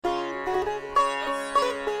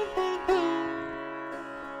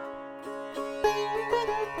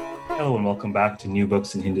and welcome back to New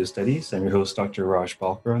Books in Hindu Studies. I'm your host, Dr. Raj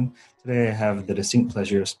Balkaran. Today I have the distinct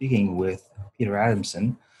pleasure of speaking with Peter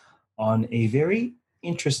Adamson on a very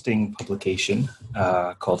interesting publication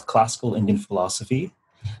called Classical Indian Philosophy.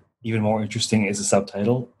 Even more interesting is the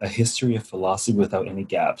subtitle, A History of Philosophy Without Any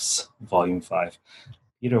Gaps, Volume 5.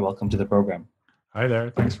 Peter, welcome to the program. Hi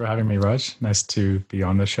there. Thanks for having me, Raj. Nice to be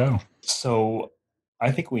on the show. So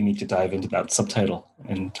I think we need to dive into that subtitle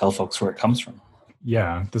and tell folks where it comes from.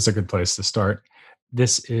 Yeah, this is a good place to start.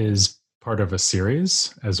 This is part of a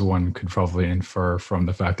series, as one could probably infer from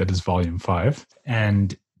the fact that it's volume 5.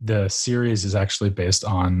 And the series is actually based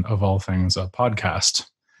on, of all things, a podcast.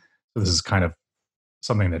 So this is kind of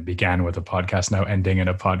something that began with a podcast, now ending in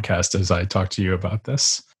a podcast as I talk to you about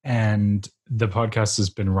this. And the podcast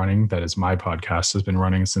has been running, that is my podcast, has been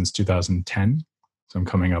running since 2010. So I'm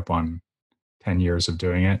coming up on 10 years of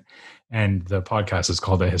doing it. And the podcast is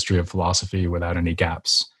called A History of Philosophy Without Any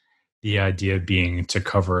Gaps. The idea being to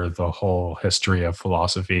cover the whole history of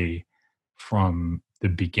philosophy from the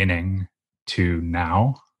beginning to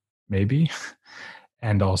now, maybe,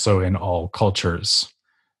 and also in all cultures.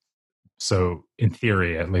 So in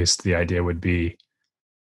theory, at least, the idea would be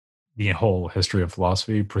the whole history of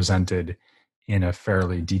philosophy presented in a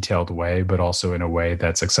fairly detailed way, but also in a way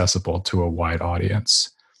that's accessible to a wide audience.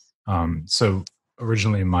 So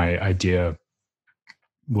originally my idea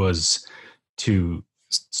was to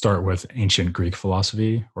start with ancient Greek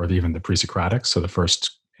philosophy, or even the pre-Socratics, so the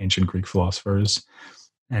first ancient Greek philosophers,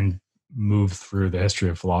 and move through the history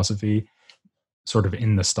of philosophy sort of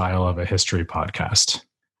in the style of a history podcast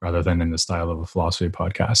rather than in the style of a philosophy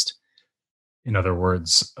podcast. In other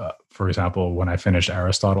words, for example, when I finished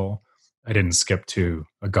Aristotle, I didn't skip to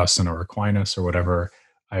Augustine or Aquinas or whatever.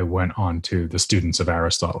 I went on to the students of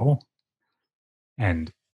Aristotle.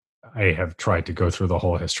 And I have tried to go through the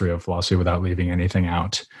whole history of philosophy without leaving anything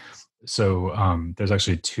out. So there's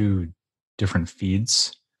actually 2 different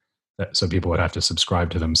feeds. So people would have to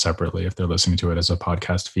subscribe to them separately if they're listening to it as a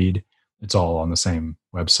podcast feed. It's all on the same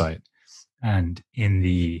website. And in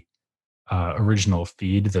the original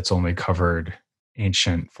feed that's only covered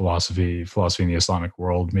ancient philosophy, philosophy in the Islamic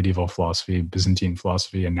world, medieval philosophy, Byzantine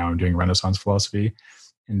philosophy, and now I'm doing Renaissance philosophy.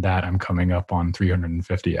 In that, I'm coming up on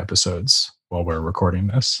 350 episodes while we're recording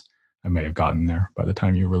this. I may have gotten there by the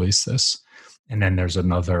time you release this. And then there's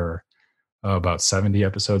another about 70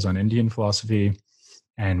 episodes on Indian philosophy,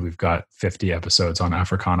 and we've got 50 episodes on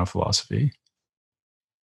Africana philosophy.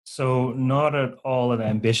 So not at all an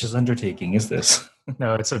ambitious undertaking, is this?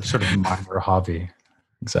 No, it's a sort of minor hobby.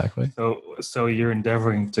 Exactly. So you're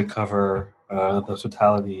endeavoring to cover the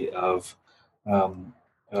totality of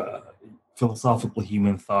philosophical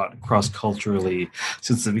human thought cross-culturally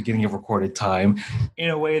since the beginning of recorded time in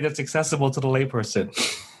a way that's accessible to the layperson.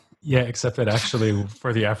 Yeah, except that actually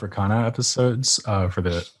for the Africana episodes, for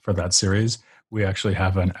that series, we actually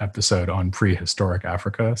have an episode on prehistoric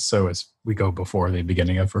Africa. So we go before the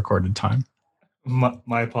beginning of recorded time.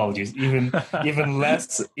 My apologies. Even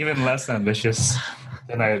less ambitious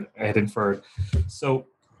than I had inferred. So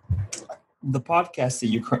the podcast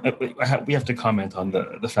that we have to comment on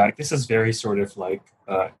the fact this is very sort of like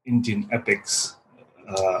Indian epics,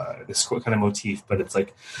 this kind of motif, but it's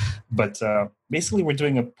like, basically we're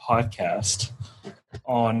doing a podcast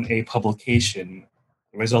on a publication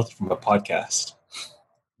resulted from a podcast.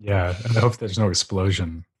 Yeah, and I hope there's no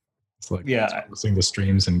explosion. It's like listening to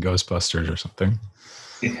streams in Ghostbusters or something.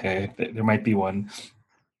 Yeah, there might be one.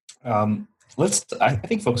 I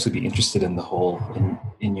think folks would be interested in the whole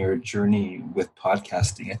in your journey with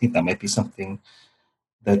podcasting. I think that might be something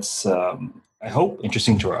that's I hope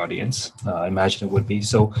interesting to our audience. I imagine it would be.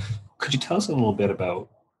 So, could you tell us a little bit about?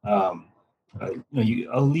 I'll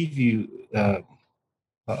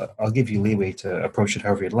give you leeway to approach it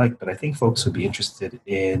however you'd like, but I think folks would be interested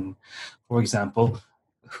in, for example,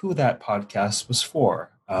 who that podcast was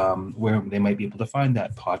for, where they might be able to find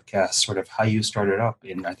that podcast, sort of how you started up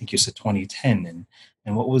in, I think you said 2010,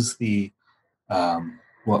 and what was the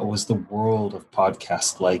world of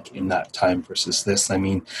podcasts like in that time versus this? I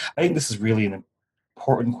mean, I think this is really an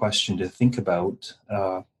important question to think about,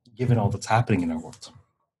 given all that's happening in our world.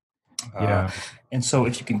 Yeah. And so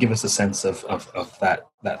if you can give us a sense of that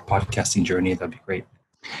podcasting journey, that'd be great.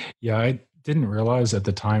 Yeah, I didn't realize at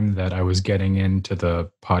the time that I was getting into the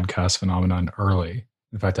podcast phenomenon early.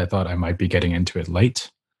 In fact, I thought I might be getting into it late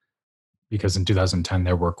because in 2010,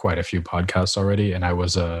 there were quite a few podcasts already, and I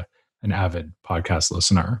was an avid podcast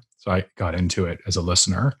listener. So I got into it as a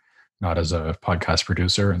listener, not as a podcast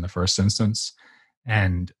producer in the first instance.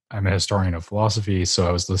 And I'm a historian of philosophy, so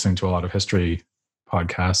I was listening to a lot of history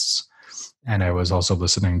podcasts, and I was also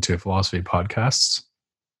listening to philosophy podcasts.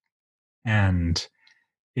 And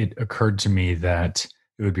it occurred to me that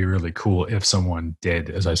it would be really cool if someone did,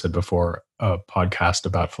 as I said before, a podcast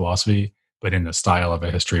about philosophy, but in the style of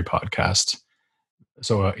a history podcast.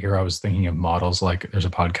 So here I was thinking of models like there's a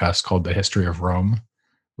podcast called The History of Rome,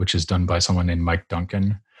 which is done by someone named Mike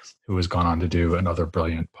Duncan, who has gone on to do another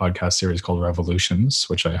brilliant podcast series called Revolutions,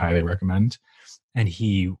 which I highly recommend. And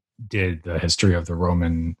he did the history of the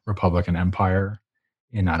Roman Republic and Empire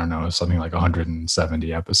in, I don't know, something like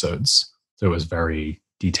 170 episodes. So it was very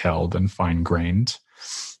detailed and fine grained.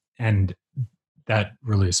 And that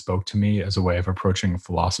really spoke to me as a way of approaching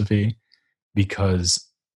philosophy because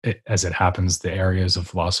as it happens, the areas of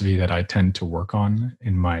philosophy that I tend to work on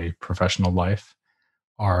in my professional life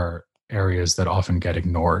are areas that often get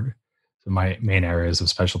ignored. So my main areas of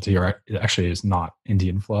specialty are actually is not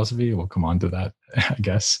Indian philosophy. We'll come on to that, I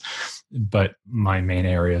guess. But my main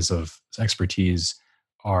areas of expertise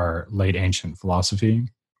are late ancient philosophy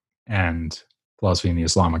and philosophy in the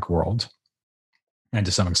Islamic world, and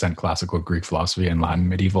to some extent classical Greek philosophy and Latin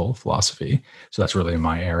medieval philosophy. So that's really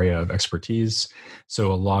my area of expertise.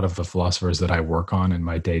 So a lot of the philosophers that I work on in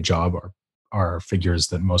my day job are figures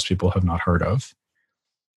that most people have not heard of.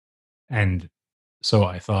 And so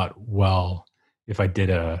I thought, well, if I did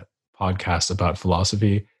a podcast about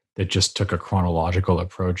philosophy that just took a chronological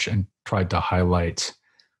approach and tried to highlight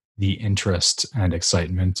the interest and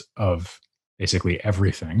excitement of basically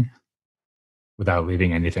everything without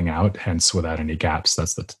leaving anything out, hence without any gaps.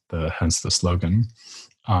 That's hence the slogan.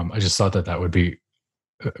 I just thought that would be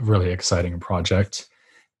a really exciting project,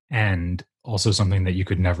 and also something that you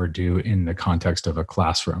could never do in the context of a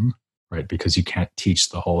classroom, right? Because you can't teach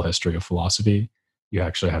the whole history of philosophy. You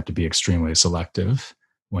actually have to be extremely selective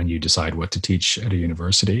when you decide what to teach at a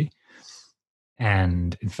university.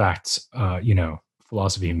 And in fact,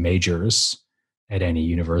 philosophy majors at any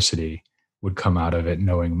university would come out of it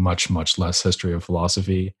knowing much, much less history of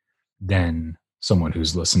philosophy than someone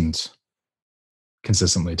who's listened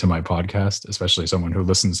consistently to my podcast, especially someone who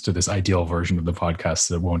listens to this ideal version of the podcast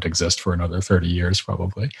that won't exist for another 30 years,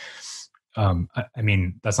 probably. I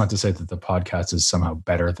mean, that's not to say that the podcast is somehow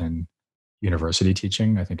better than university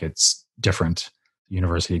teaching. I think it's different.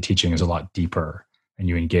 University teaching is a lot deeper, and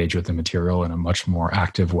you engage with the material in a much more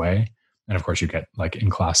active way. And of course, you get like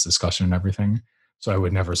in-class discussion and everything. So I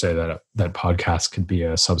would never say that podcast could be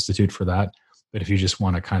a substitute for that. But if you just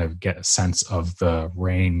want to kind of get a sense of the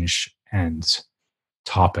range and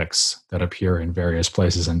topics that appear in various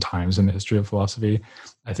places and times in the history of philosophy,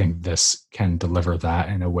 I think this can deliver that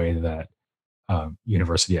in a way that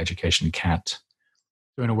university education can't.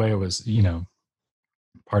 So in a way, it was,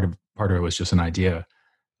 part of it was just an idea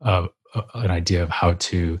of how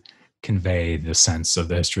to convey the sense of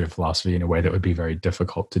the history of philosophy in a way that would be very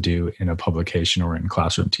difficult to do in a publication or in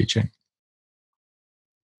classroom teaching.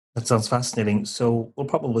 That sounds fascinating. So we'll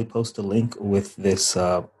probably post a link with this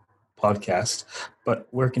podcast, but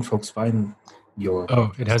where can folks find your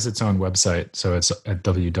podcast? It has its own website. So it's at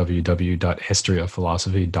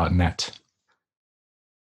www.historyofphilosophy.net.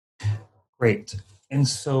 Great. And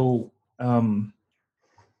so do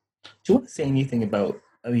you want to say anything about,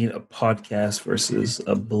 a podcast versus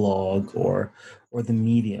a blog or the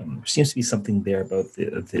medium? There seems to be something there about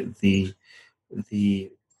the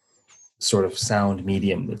sort of sound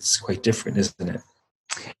medium that's quite different, isn't it?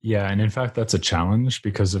 Yeah, and in fact, that's a challenge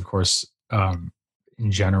because, of course,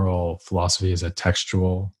 in general, philosophy is a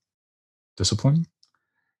textual discipline,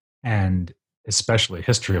 and especially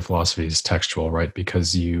history of philosophy is textual, right?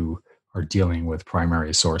 Because you are dealing with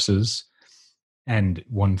primary sources. And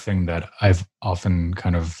one thing that I've often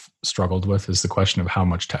kind of struggled with is the question of how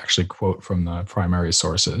much to actually quote from the primary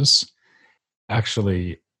sources.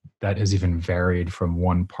 Actually, that has even varied from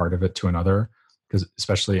one part of it to another, because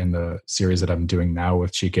especially in the series that I'm doing now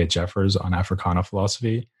with Chike Jeffers on Africana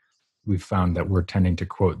philosophy, we've found that we're tending to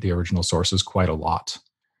quote the original sources quite a lot.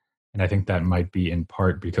 And I think that might be in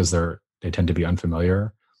part because they tend to be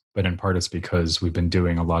unfamiliar, but in part it's because we've been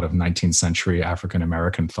doing a lot of 19th century African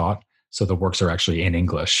American thought. So the works are actually in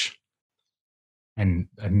English. And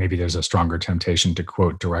maybe there's a stronger temptation to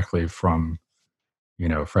quote directly from,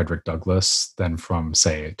 Frederick Douglass than from,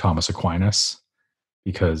 say, Thomas Aquinas,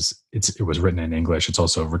 because it was written in English. It's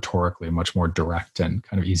also rhetorically much more direct and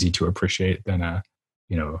kind of easy to appreciate than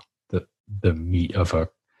the meat of a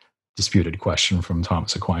disputed question from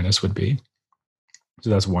Thomas Aquinas would be. So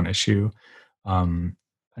that's one issue.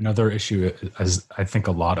 Another issue is I think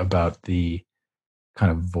a lot about the kind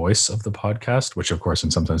of voice of the podcast, which of course,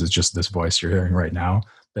 and sometimes it's just this voice you're hearing right now,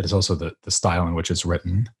 but it's also the style in which it's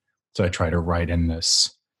written. So I try to write in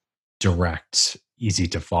this direct, easy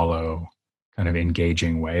to follow, kind of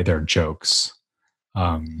engaging way. They're jokes.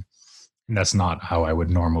 And that's not how I would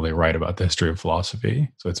normally write about the history of philosophy.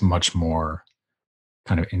 So it's much more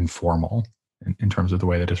kind of informal in terms of the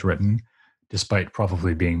way that it's written, despite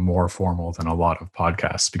probably being more formal than a lot of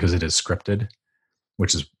podcasts because it is scripted,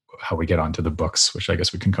 which is how we get onto the books, which I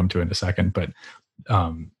guess we can come to in a second. But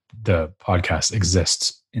the podcast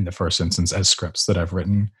exists in the first instance as scripts that I've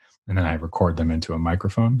written, and then I record them into a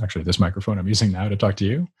microphone. Actually, this microphone I'm using now to talk to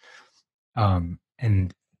you.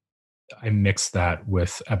 And I mix that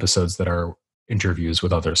with episodes that are interviews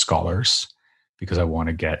with other scholars because I want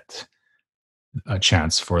to get a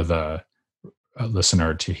chance for the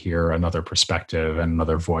listener to hear another perspective and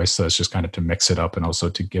another voice. So it's just kind of to mix it up and also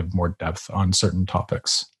to give more depth on certain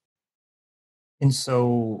topics. And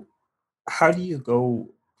so how do you go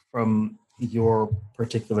from your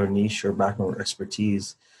particular niche or background or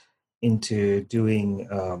expertise into doing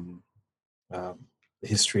the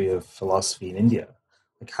history of philosophy in India?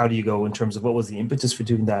 Like, how do you go in terms of what was the impetus for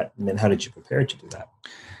doing that? And then how did you prepare to do that?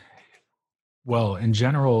 Well, in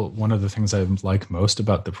general, one of the things I like most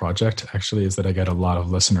about the project actually is that I get a lot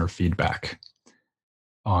of listener feedback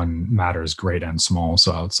on matters great and small.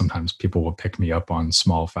 So sometimes people will pick me up on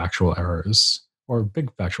small factual errors or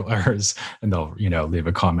big factual errors, and they'll, leave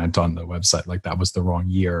a comment on the website like that was the wrong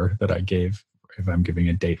year that I gave if I'm giving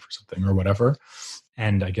a date for something or whatever.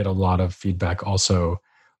 And I get a lot of feedback also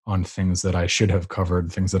on things that I should have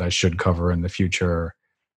covered, things that I should cover in the future,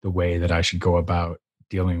 the way that I should go about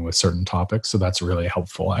dealing with certain topics. So that's really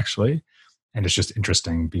helpful, actually. And it's just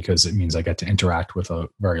interesting because it means I get to interact with a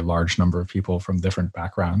very large number of people from different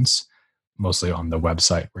backgrounds, mostly on the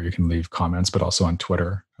website where you can leave comments, but also on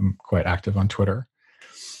Twitter. I'm quite active on Twitter.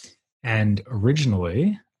 And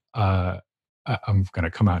originally, I'm going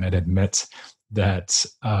to come out and admit that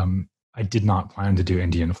I did not plan to do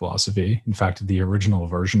Indian philosophy. In fact, the original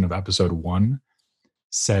version of episode 1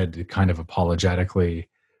 said kind of apologetically,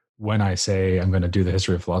 when I say I'm going to do the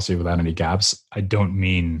history of philosophy without any gaps, I don't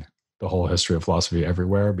mean the whole history of philosophy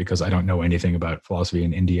everywhere because I don't know anything about philosophy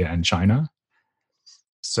in India and China.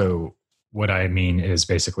 So what I mean is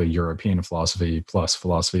basically European philosophy plus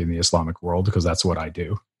philosophy in the Islamic world, because that's what I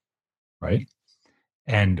do, right?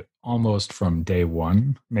 And almost from day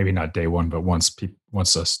one, maybe not day one, but once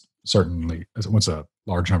a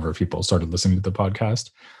large number of people started listening to the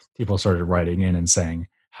podcast, people started writing in and saying,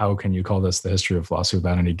 how can you call this the history of philosophy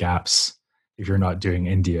without any gaps if you're not doing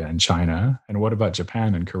India and China? And what about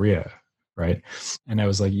Japan and Korea, right? And I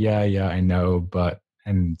was like, yeah, I know,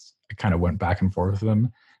 and I kind of went back and forth with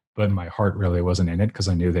them, but my heart really wasn't in it because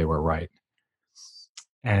I knew they were right.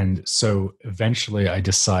 And so eventually I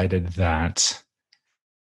decided that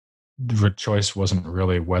the choice wasn't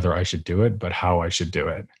really whether I should do it, but how I should do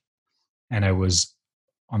it. And I was,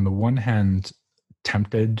 on the one hand,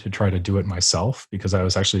 tempted to try to do it myself because I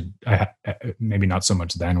was actually, maybe not so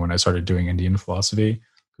much then when I started doing Indian philosophy,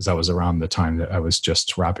 because that was around the time that I was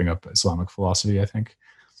just wrapping up Islamic philosophy, I think.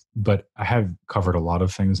 But I have covered a lot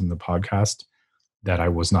of things in the podcast that I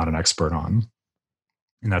was not an expert on.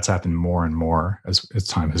 And that's happened more and more as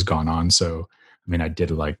time has gone on. So, I mean, I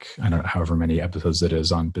did I don't know, however many episodes it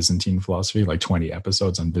is on Byzantine philosophy, like 20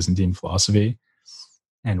 episodes on Byzantine philosophy.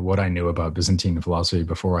 And what I knew about Byzantine philosophy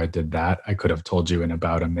before I did that, I could have told you in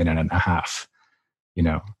about a minute and a half,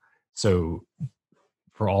 So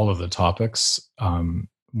for all of the topics,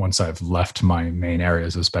 once I've left my main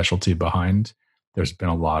areas of specialty behind, there's been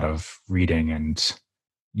a lot of reading and,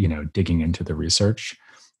 digging into the research.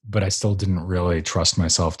 But I still didn't really trust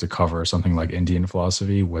myself to cover something like Indian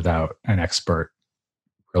philosophy without an expert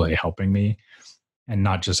really helping me. And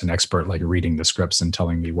not just an expert like reading the scripts and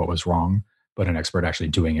telling me what was wrong, but an expert actually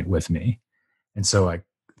doing it with me. And so I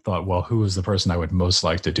thought, well, who is the person I would most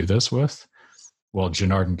like to do this with? Well,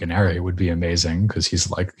 Janardhan Ganeri would be amazing because he's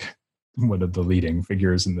like one of the leading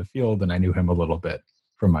figures in the field. And I knew him a little bit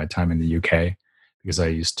from my time in the UK because I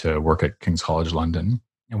used to work at King's College London.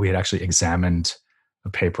 And we had actually examined a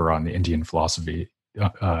paper on the Indian philosophy,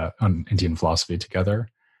 together.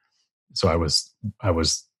 So I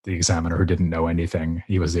was the examiner who didn't know anything.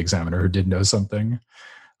 He was the examiner who did know something.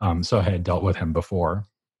 So I had dealt with him before,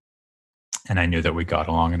 and I knew that we got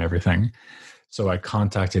along and everything. So I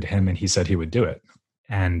contacted him, and he said he would do it.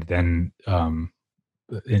 And then, in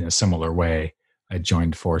a similar way, I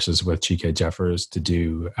joined forces with G.K. Jeffers to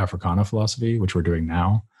do Africana philosophy, which we're doing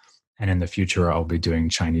now. And in the future, I'll be doing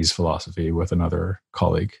Chinese philosophy with another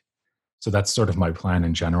colleague. So that's sort of my plan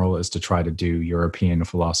in general, is to try to do European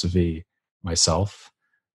philosophy myself,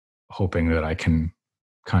 hoping that I can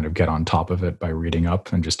kind of get on top of it by reading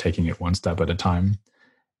up and just taking it one step at a time.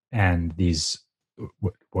 And these,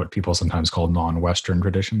 what people sometimes call non-Western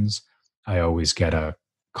traditions, I always get a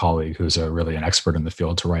colleague who's really an expert in the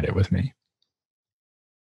field to write it with me.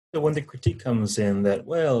 So when the critique comes in that,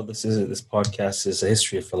 well, this podcast is a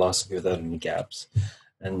history of philosophy without any gaps,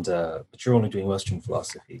 and but you're only doing Western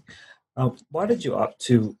philosophy. Why did you opt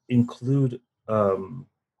to include um,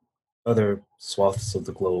 other swaths of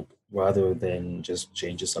the globe rather than just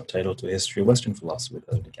change the subtitle to history of Western philosophy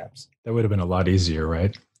without any gaps? That would have been a lot easier,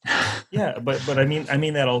 right? Yeah, but I mean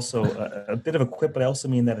that also a bit of a quip, but I also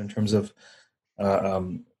mean that in terms of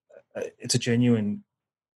um, it's a genuine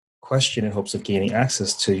question in hopes of gaining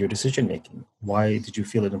access to your decision making. Why did you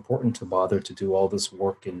feel it important to bother to do all this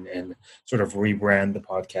work and sort of rebrand the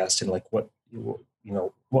podcast and like what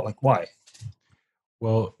like why?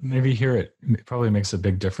 Well, maybe here it probably makes a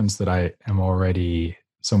big difference that I am already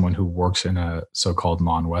someone who works in a so-called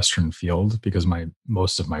non-Western field because my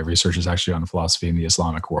most of my research is actually on philosophy in the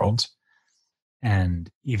Islamic world. And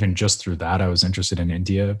even just through that, I was interested in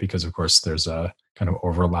India because, of course, there's a kind of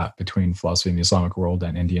overlap between philosophy in the Islamic world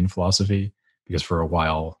and Indian philosophy, because for a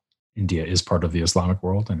while, India is part of the Islamic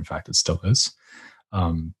world. And in fact, it still is.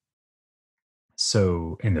 Um,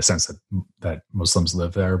 so, in the sense that Muslims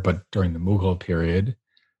live there, but during the Mughal period,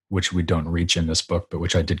 which we don't reach in this book, but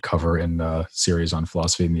which I did cover in the series on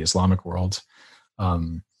philosophy in the Islamic world,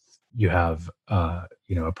 um, you have, a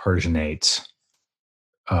Persianate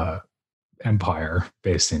uh, empire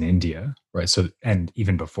based in India, right? So, and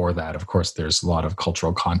even before that, of course, there's a lot of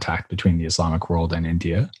cultural contact between the Islamic world and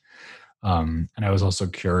India. And I was also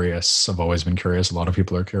curious, I've always been curious, a lot of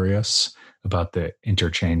people are curious about the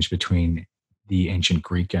interchange between the ancient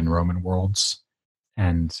Greek and Roman worlds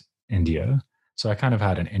and India. So I kind of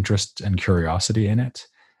had an interest and curiosity in it.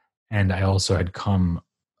 And I also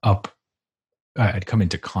up, I'd come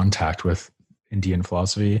into contact with Indian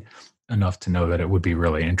philosophy enough to know that it would be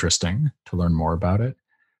really interesting to learn more about it.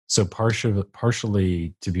 So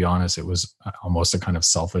partially, to be honest, it was almost a kind of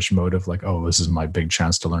selfish motive, like, oh, this is my big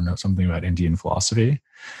chance to learn something about Indian philosophy.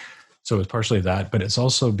 So it's partially that, but it's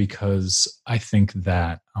also because I think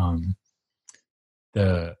that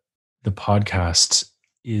the the podcast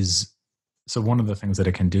is so one of the things that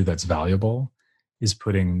it can do that's valuable is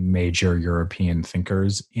putting major European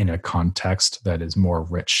thinkers in a context that is more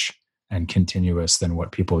rich and continuous than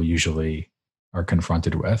what people usually are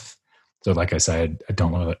confronted with. So, like I said, I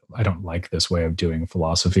don't like this way of doing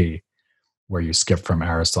philosophy where you skip from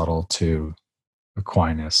Aristotle to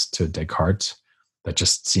Aquinas to Descartes. That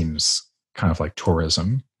just seems kind of like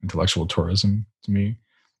tourism, intellectual tourism to me,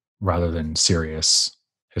 rather than serious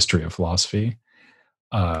history of philosophy.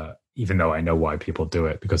 Even though I know why people do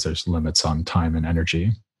it because there's limits on time and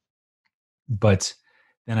energy. But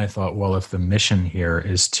then I thought, well, if the mission here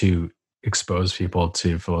is to expose people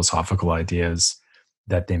to philosophical ideas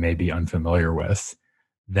that they may be unfamiliar with,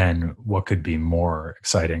 then what could be more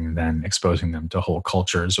exciting than exposing them to whole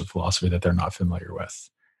cultures of philosophy that they're not familiar with?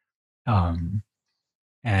 Um,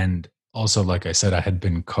 and also, like I said, I had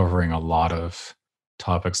been covering a lot of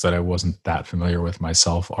topics that I wasn't that familiar with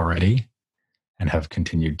myself already and have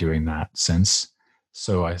continued doing that since.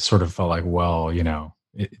 So I sort of felt like, well,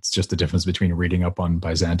 it's just the difference between reading up on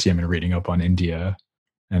Byzantium and reading up on India.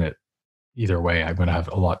 And either way, I'm going to have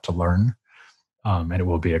a lot to learn. And it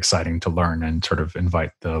will be exciting to learn and sort of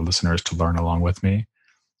invite the listeners to learn along with me.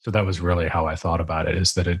 So that was really how I thought about it,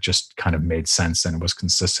 is that it just kind of made sense and was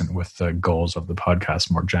consistent with the goals of the podcast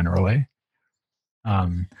more generally.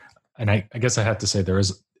 And I guess I have to say there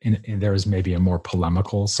is maybe a more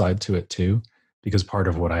polemical side to it too, because part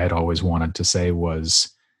of what I had always wanted to say was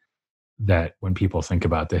that when people think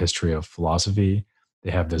about the history of philosophy, they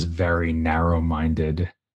have this very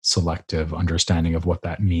narrow-minded, selective understanding of what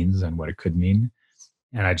that means and what it could mean.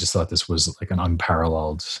 And I just thought this was like an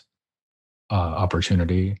unparalleled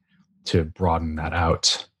opportunity to broaden that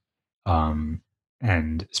out.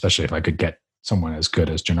 And especially if I could get someone as good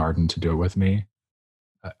as Janardhan to do it with me.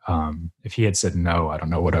 If he had said no, I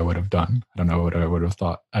don't know what I would have done. I don't know what I would have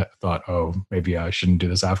thought. I thought, oh, maybe I shouldn't do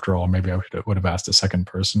this after all. Maybe I would have asked a second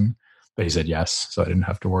person. But he said yes, so I didn't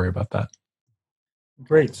have to worry about that.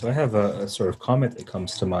 Great. So I have a sort of comment that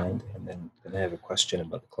comes to mind, and then I have a question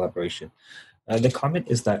about the collaboration. The comment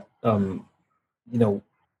is that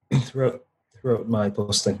throughout my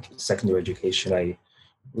post-secondary education, I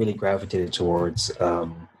really gravitated towards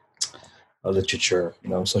literature,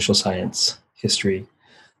 social science, history,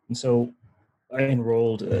 and so I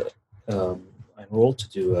enrolled. I enrolled to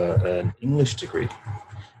do an English degree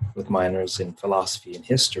with minors in philosophy and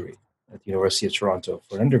history at the University of Toronto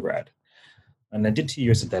for undergrad, and I did 2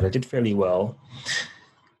 years of that. I did fairly well,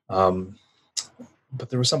 but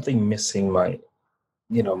there was something missing. My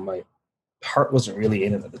heart wasn't really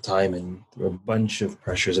in it at the time, and there were a bunch of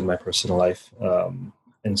pressures in my personal life.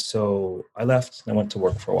 And so I left and I went to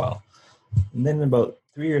work for a while. And then about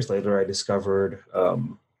 3 years later, I discovered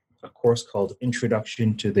a course called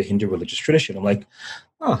Introduction to the Hindu Religious Tradition. I'm like,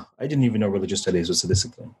 oh, I didn't even know religious studies was a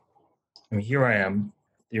discipline. I mean, here I am,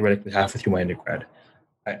 theoretically halfway through my undergrad.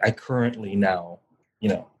 I currently now,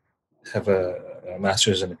 have a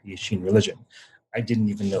master's and a PhD in religion. I didn't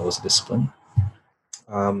even know it was a discipline.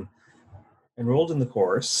 Enrolled in the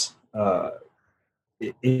course,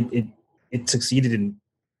 it succeeded in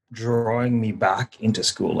drawing me back into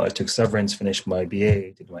school. I took severance, finished my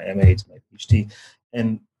BA, did my MA, did my PhD,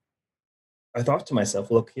 and I thought to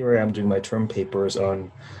myself, look, here I am doing my term papers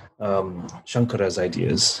on Shankara's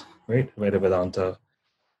ideas, right? Advaita Vedanta.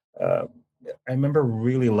 I remember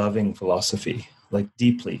really loving philosophy, like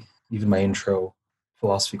deeply, even my intro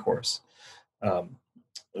philosophy course,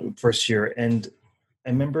 first year. And I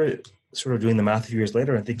remember sort of doing the math a few years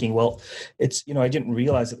later and thinking, well, it's, I didn't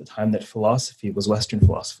realize at the time that philosophy was Western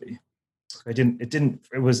philosophy. It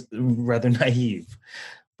was rather naive,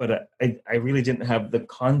 but I really didn't have the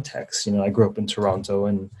context. I grew up in Toronto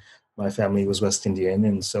and my family was West Indian.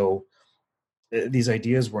 And so these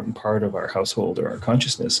ideas weren't part of our household or our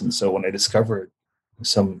consciousness. And so when I discovered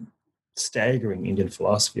some staggering Indian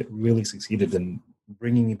philosophy, it really succeeded in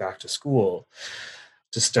bringing me back to school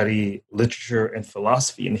to study literature and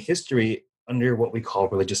philosophy and history under what we call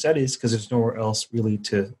religious studies, because there's nowhere else really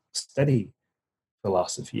to study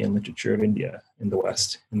philosophy and literature of India in the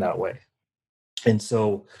West in that way. And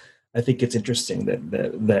so I think it's interesting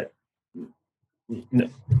that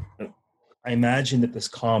I imagine that this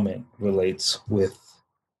comment relates with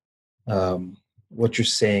what you're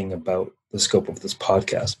saying about the scope of this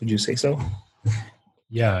podcast. Would you say so?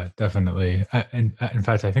 Yeah, definitely. And in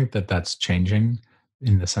fact, I think that that's changing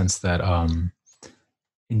in the sense that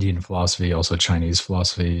Indian philosophy, also Chinese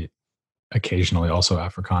philosophy, occasionally also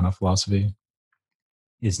Africana philosophy,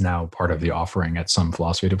 is now part of the offering at some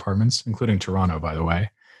philosophy departments, including Toronto, by the way.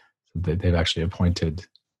 So they've actually appointed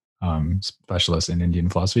specialists in Indian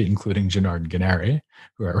philosophy, including Janardhan Ganeri,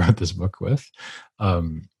 who I wrote this book with.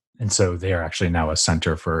 And so they are actually now a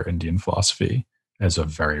center for Indian philosophy as of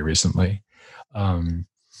very recently. And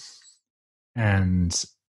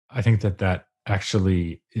I think that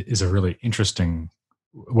actually is a really interesting,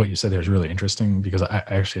 what you said there is really interesting, because I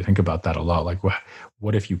actually think about that a lot. Like,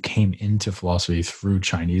 what if you came into philosophy through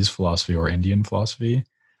Chinese philosophy or Indian philosophy,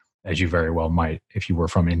 as you very well might if you were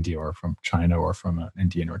from India or from China or from an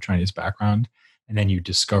Indian or Chinese background, and then you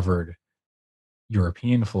discovered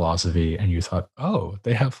European philosophy and you thought, oh,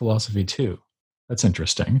 they have philosophy too. That's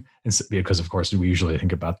interesting. It's because, of course, we usually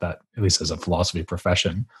think about that, at least as a philosophy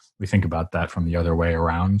profession, we think about that from the other way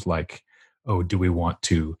around. Like, oh, do we want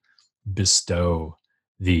to bestow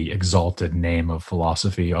the exalted name of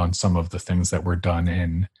philosophy on some of the things that were done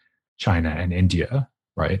in China and India,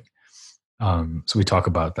 right? So we talk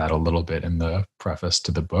about that a little bit in the preface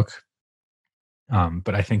to the book.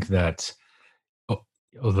 But I think that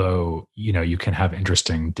although, you can have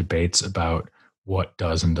interesting debates about what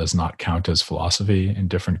does and does not count as philosophy in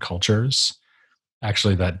different cultures,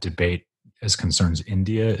 actually that debate as concerns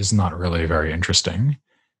India is not really very interesting,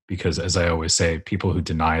 because, as I always say, people who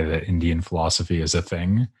deny that Indian philosophy is a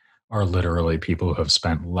thing are literally people who have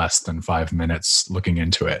spent less than 5 minutes looking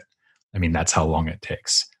into it. I mean, that's how long it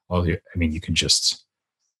takes. Well, you can just,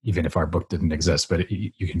 even if our book didn't exist, but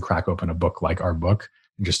you can crack open a book like our book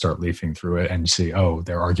and just start leafing through it and see, oh,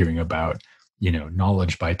 they're arguing about,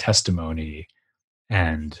 knowledge by testimony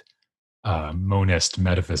and monist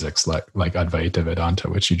metaphysics like Advaita Vedanta,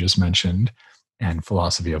 which you just mentioned, and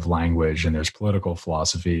philosophy of language, and there's political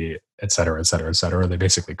philosophy, et cetera, et cetera, et cetera. They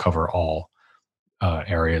basically cover all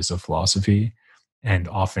areas of philosophy, and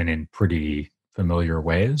often in pretty familiar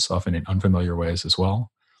ways, often in unfamiliar ways as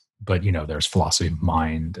well. But, there's philosophy of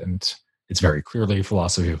mind, and it's very clearly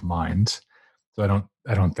philosophy of mind. So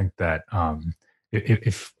I don't think that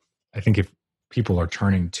if people are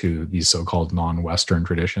turning to these so-called non-Western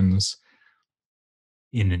traditions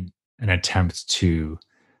in an attempt to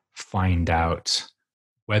find out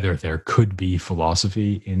whether there could be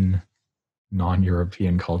philosophy in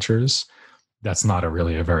non-European cultures, that's not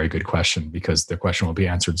really a very good question, because the question will be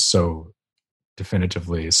answered so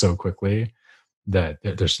definitively, so quickly, that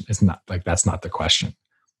it's not like, that's not the question.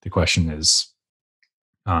 The question is,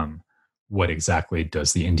 what exactly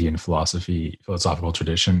does the Indian philosophical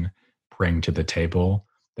tradition bring to the table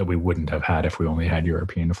that we wouldn't have had if we only had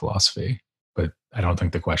European philosophy? But I don't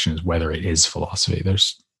think the question is whether it is philosophy.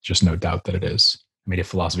 There's just no doubt that it is. I mean, if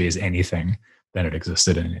philosophy is anything, then it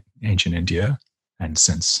existed in ancient India and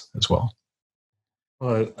since as well.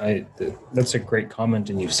 Well, that's a great comment,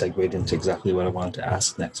 and you've segued into exactly what I wanted to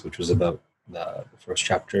ask next, which was about the first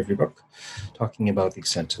chapter of your book, talking about the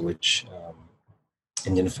extent to which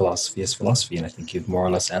Indian philosophy is philosophy, and I think you've more or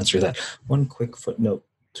less answered that. One quick footnote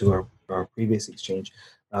to our previous exchange.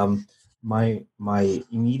 My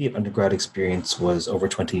immediate undergrad experience was over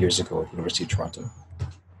 20 years ago at the University of Toronto,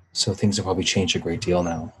 so things have probably changed a great deal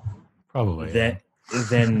now. Probably.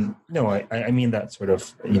 Then no, I mean that sort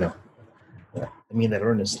of, I mean that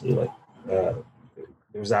earnestly. Like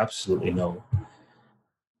there's absolutely no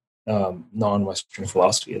non-Western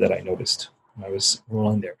philosophy that I noticed when I was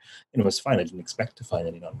rolling there, and it was fine. I didn't expect to find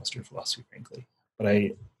any non-Western philosophy, frankly. But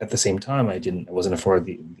at the same time, I wasn't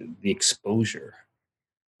afforded the exposure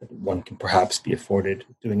that one can perhaps be afforded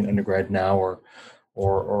doing an undergrad now,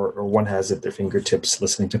 or one has at their fingertips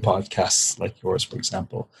listening to podcasts like yours, for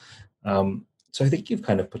example. So I think you've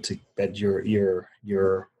kind of put to bed your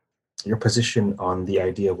position on the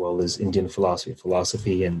idea. Well, is Indian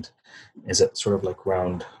philosophy, and is it sort of like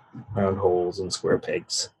round holes and square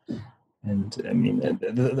pegs? And I mean,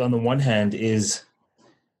 on the one hand, is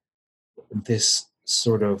this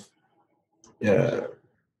sort of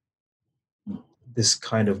this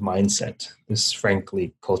kind of mindset, this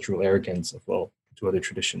frankly cultural arrogance of, well, do other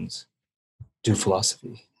traditions do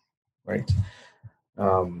philosophy, right?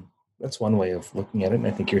 That's one way of looking at it. And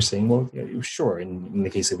I think you're saying, well, yeah, sure, in the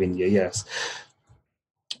case of India, yes.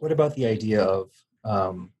 What about the idea of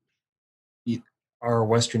are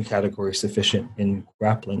Western categories sufficient in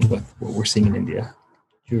grappling with what we're seeing in India?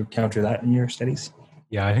 Do you counter that in your studies?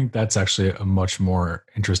 Yeah, I think that's actually a much more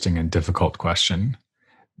interesting and difficult question.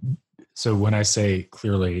 So when I say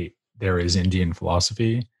clearly there is Indian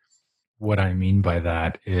philosophy, what I mean by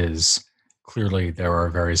that is clearly there are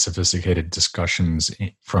very sophisticated discussions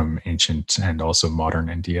from ancient and also modern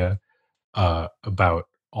India about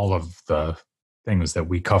all of the things that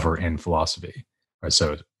we cover in philosophy. Right?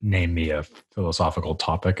 So name me a philosophical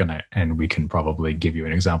topic, and we can probably give you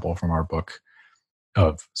an example from our book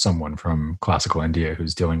of someone from classical India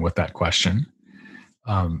who's dealing with that question.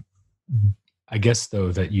 I guess,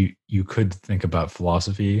 though, that you could think about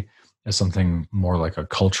philosophy as something more like a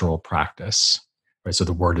cultural practice, right? So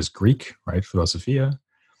the word is Greek, right? Philosophia.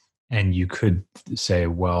 And you could say,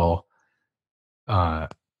 well,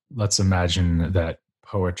 let's imagine that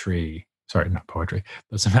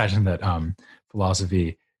let's imagine that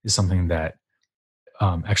philosophy is something that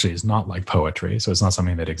actually is not like poetry. So it's not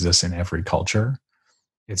something that exists in every culture.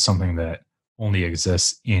 It's something that only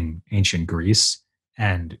exists in ancient Greece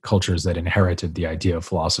and cultures that inherited the idea of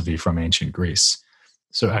philosophy from ancient Greece.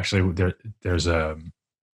 So actually, there's an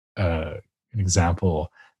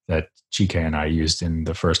example that Chike and I used in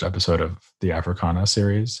the first episode of the Africana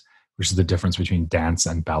series, which is the difference between dance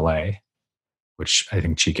and ballet, which I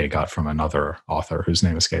think Chike got from another author whose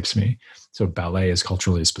name escapes me. So ballet is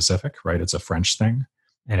culturally specific, right? It's a French thing.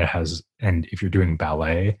 And if you're doing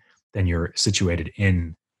ballet, then you're situated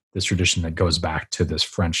in this tradition that goes back to this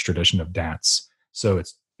French tradition of dance. So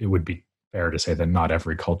it would be fair to say that not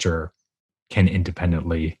every culture can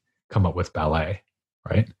independently come up with ballet,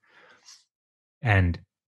 right? And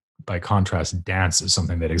by contrast, dance is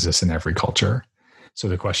something that exists in every culture. So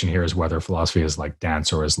the question here is whether philosophy is like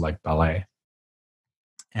dance or is like ballet.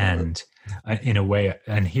 And in a way,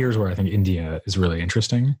 and here's where I think India is really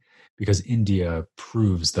interesting, because India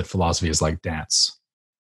proves that philosophy is like dance,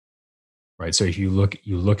 right? So if you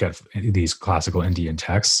look at these classical Indian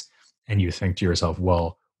texts and you think to yourself,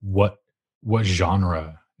 well, what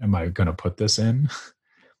genre am I going to put this in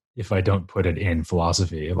if I don't put it in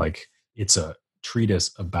philosophy? Like, it's a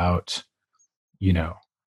treatise about,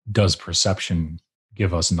 does perception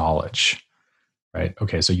give us knowledge, right?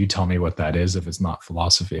 Okay, so you tell me what that is if it's not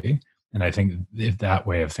philosophy. And I think if that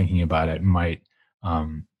way of thinking about it might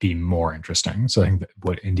be more interesting. So I think that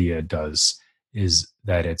what India does is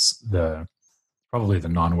that it's probably the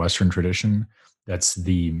non-Western tradition that's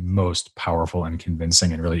the most powerful and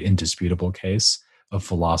convincing and really indisputable case of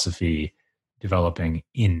philosophy developing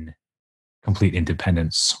in complete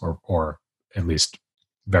independence, or at least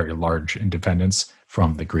very large independence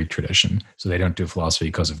from the Greek tradition. So they don't do philosophy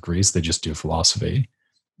because of Greece, they just do philosophy.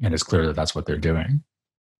 And it's clear that that's what they're doing.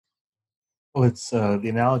 Well, it's the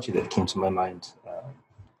analogy that came to my mind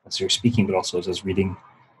as you're speaking, but also as I was reading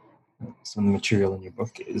some of the material in your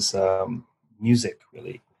book, is music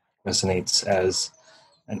really resonates as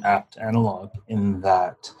an apt analog in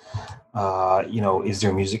that, is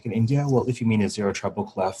there music in India? Well, if you mean is there a treble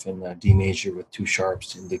clef in D major with two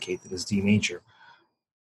sharps to indicate that it's D major?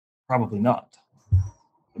 Probably not.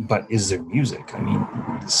 But is there music? I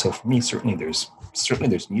mean, so for me, certainly there's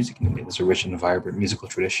music in India. There's a rich and vibrant musical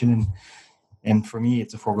tradition, and for me,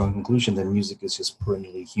 it's a foregone conclusion that music is just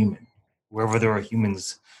perennially human. Wherever there are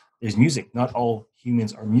humans, there's music. Not all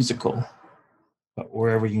humans are musical, but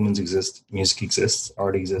wherever humans exist, music exists,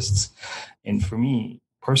 art exists. And for me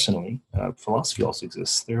personally, philosophy also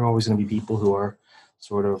exists. There are always going to be people who are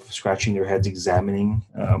sort of scratching their heads, examining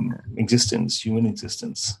existence, human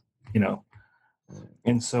existence, you know.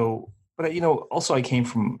 And so, but also I came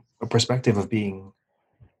from a perspective of being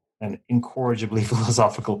an incorrigibly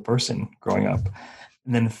philosophical person growing up,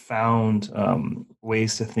 and then found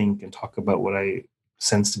ways to think and talk about what I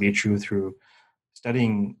sense to be true through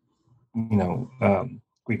studying,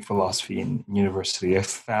 Greek philosophy in university. I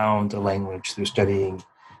found a language through studying,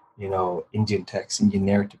 Indian texts, Indian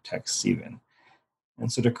narrative texts, even.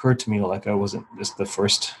 And so it occurred to me like I wasn't just the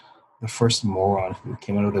first moron who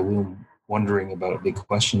came out of the womb wondering about big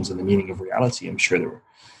questions and the meaning of reality. I'm sure there were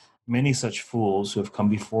many such fools who have come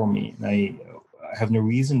before me, and I have no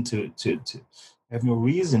reason to I have no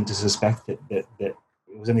reason to suspect that it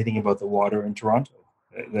was anything about the water in Toronto,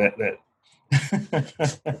 that the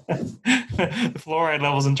fluoride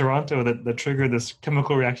levels in Toronto that trigger this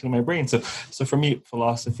chemical reaction in my brain. So for me,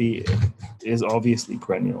 philosophy is obviously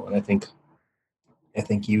perennial, and I think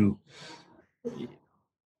you.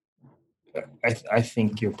 I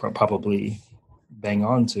think you're probably bang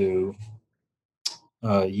on to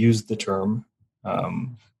use the term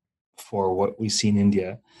for what we see in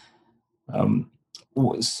India.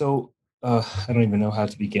 So I don't even know how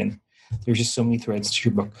to begin. There's just so many threads to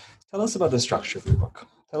your book. Tell us about the structure of your book.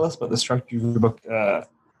 Tell us about the structure of your book. How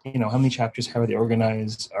many chapters? How are they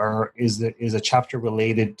organized? Or is a chapter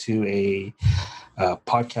related to a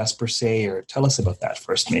podcast per se? Or tell us about that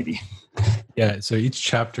first, maybe. Yeah. So each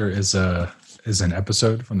chapter is an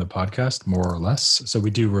episode from the podcast, more or less. So we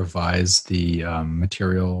do revise the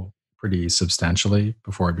material pretty substantially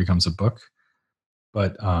before it becomes a book.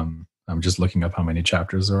 But I'm just looking up how many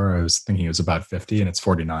chapters there are. I was thinking it was about 50 and it's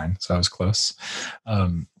 49. So I was close.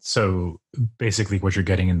 So basically what you're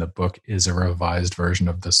getting in the book is a revised version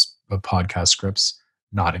of this podcast scripts,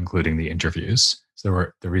 not including the interviews. So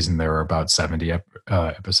the reason there are about 70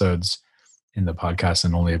 episodes in the podcast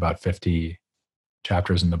and only about 50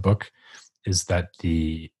 chapters in the book is that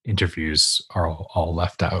the interviews are all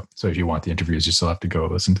left out. So if you want the interviews, you still have to go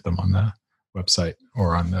listen to them on the website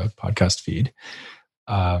or on the podcast feed.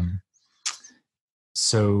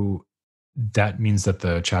 So that means that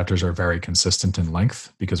the chapters are very consistent in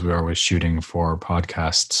length because we're always shooting for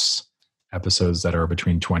podcasts episodes that are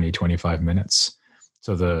between 20, 25 minutes.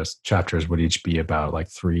 So the chapters would each be about like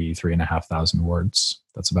 3,500 words.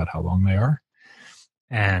 That's about how long they are.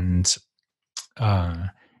 And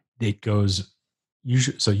it goes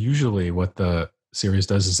usually what the series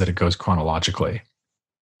does is that it goes chronologically.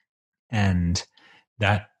 And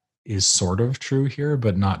that is sort of true here,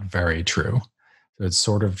 but not very true. So it's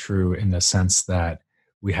sort of true in the sense that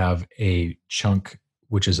we have a chunk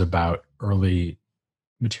which is about early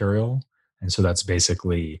material. And so that's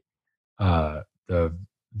basically the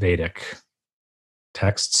Vedic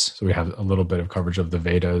texts. So we have a little bit of coverage of the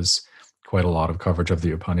Vedas, quite a lot of coverage of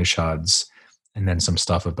the Upanishads, and then some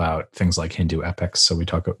stuff about things like Hindu epics. So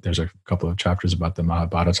there's a couple of chapters about the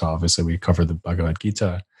Mahabharata. Obviously, we cover the Bhagavad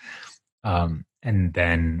Gita. And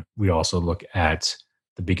then we also look at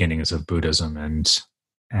the beginnings of Buddhism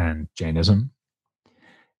and Jainism.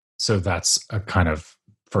 So that's a kind of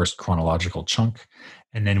first chronological chunk.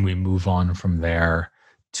 And then we move on from there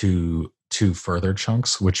to two further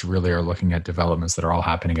chunks, which really are looking at developments that are all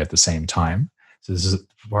happening at the same time. So this is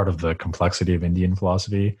part of the complexity of Indian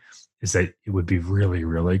philosophy, is that it would be really,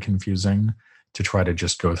 really confusing to try to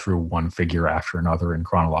just go through one figure after another in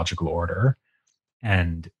chronological order.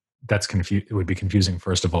 And it would be confusing,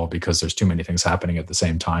 first of all, because there's too many things happening at the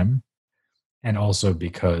same time. And also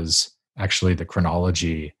because actually the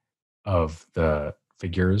chronology of the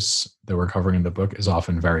figures that we're covering in the book is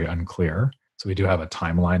often very unclear. So we do have a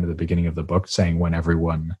timeline at the beginning of the book saying when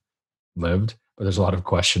everyone lived, but there's a lot of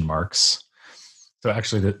question marks. So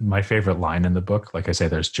actually my favorite line in the book, like I say,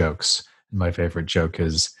 there's jokes. And my favorite joke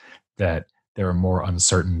is that there are more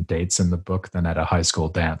uncertain dates in the book than at a high school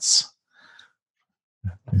dance.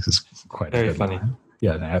 This is quite very funny. Line.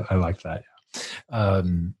 Yeah, I like that.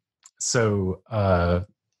 So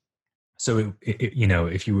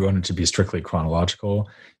if you wanted to be strictly chronological,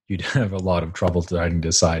 you'd have a lot of trouble trying to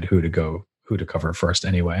decide who to cover first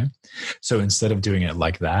anyway. So instead of doing it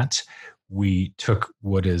like that, we took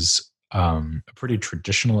what is a pretty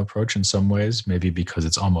traditional approach in some ways, maybe because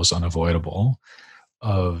it's almost unavoidable,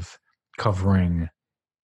 of covering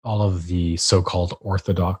all of the so-called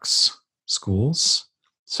orthodox schools.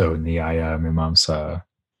 So Nyaya, Mimamsa,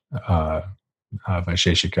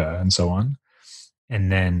 Vaisheshika, and so on.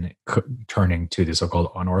 And then turning to the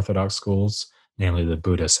so-called unorthodox schools, namely the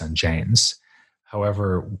Buddhists and Jains.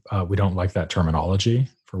 However, we don't like that terminology,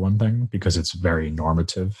 for one thing, because it's very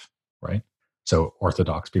normative, right? So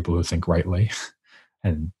orthodox people who think rightly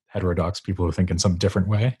and heterodox people who think in some different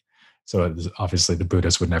way. So obviously the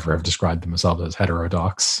Buddhists would never have described themselves as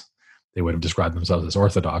heterodox. They would have described themselves as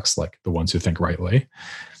orthodox, like the ones who think rightly.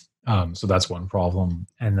 So that's one problem.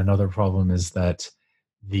 And another problem is that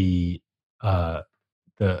the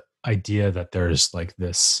idea that there's like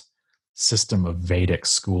this system of Vedic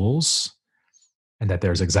schools and that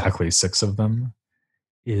there's exactly 6 of them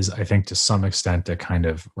is, I think, to some extent a kind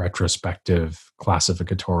of retrospective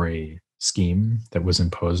classificatory scheme that was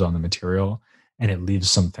imposed on the material, and it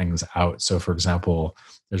leaves some things out. So, for example,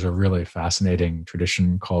 there's a really fascinating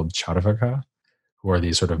tradition called Charvaka, who are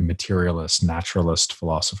these sort of materialist, naturalist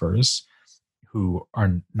philosophers who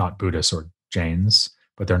are not Buddhists or Jains,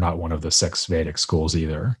 but they're not one of the 6 Vedic schools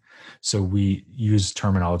either. So we use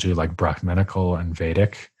terminology like Brahminical and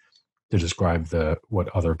Vedic to describe what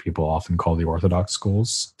other people often call the Orthodox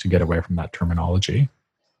schools to get away from that terminology.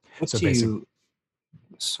 What do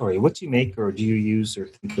you make, or do you use or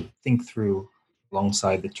think through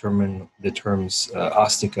alongside the terms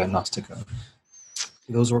Astika and Nastika?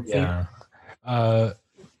 Do those work for you? I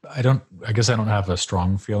guess I don't have a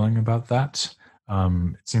strong feeling about that.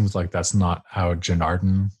 It seems like that's not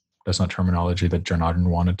terminology that Janardhan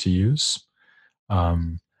wanted to use.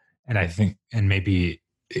 And I think, and maybe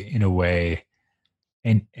in a way,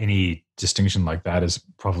 any distinction like that is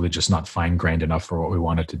probably just not fine-grained enough for what we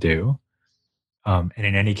wanted to do. And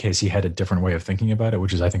in any case, he had a different way of thinking about it,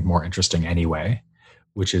 which is, I think, more interesting anyway,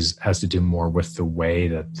 which has to do more with the way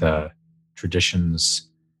that the traditions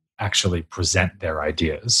actually present their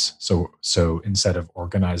ideas. So instead of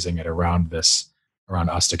organizing it around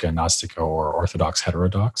Astika and Nastika or orthodox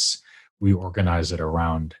heterodox, we organize it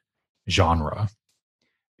around genre.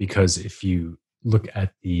 Because if you look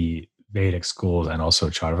at the Vedic schools and also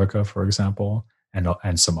Charvaka, for example,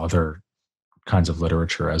 and some other kinds of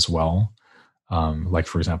literature as well, like,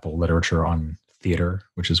 for example, literature on theater,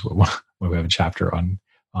 which is what we have a chapter on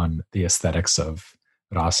the aesthetics of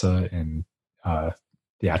rasa in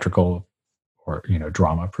theatrical or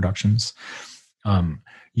drama productions.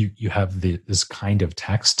 You have this kind of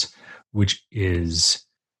text, which is,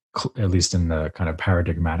 at least in the kind of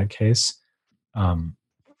paradigmatic case,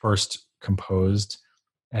 first composed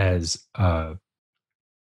as a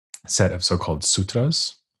set of so-called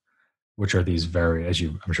sutras, which are these very,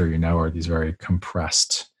 I'm sure you know, are these very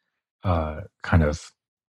compressed, kind of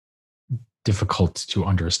difficult to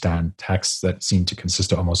understand texts that seem to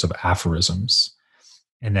consist almost of aphorisms.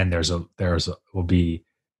 And then will be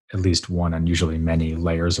at least one, and usually many,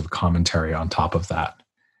 layers of commentary on top of that.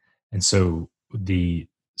 And so the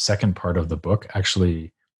second part of the book,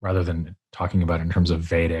 actually, rather than talking about in terms of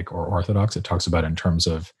Vedic or Orthodox, it talks about in terms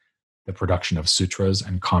of the production of sutras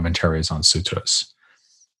and commentaries on sutras.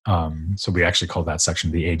 So we actually call that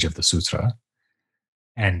section the Age of the Sutra.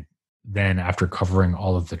 And then after covering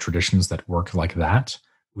all of the traditions that work like that,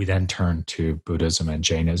 we then turn to Buddhism and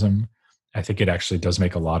Jainism. I think it actually does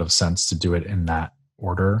make a lot of sense to do it in that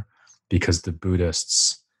order, because the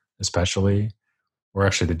Buddhists especially, or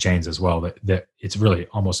actually the Jains as well, that it's really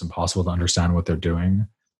almost impossible to understand what they're doing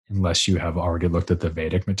unless you have already looked at the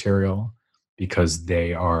Vedic material, because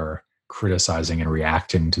they are criticizing and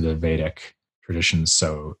reacting to the Vedic traditions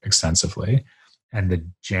so extensively. And the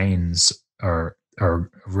Jains are a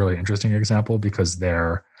really interesting example, because they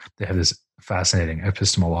have this fascinating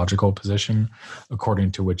epistemological position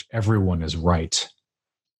according to which everyone is right.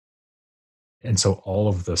 And so all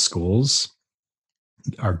of the schools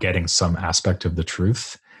are getting some aspect of the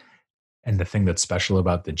truth. And the thing that's special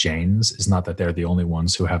about the Jains is not that they're the only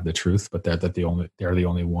ones who have the truth, but they're the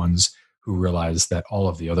only ones who realize that all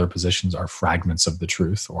of the other positions are fragments of the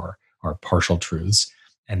truth or are partial truths.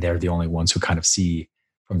 And they're the only ones who kind of see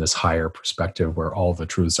from this higher perspective where all the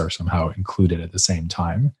truths are somehow included at the same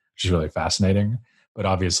time, which is really fascinating. But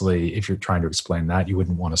obviously, if you're trying to explain that, you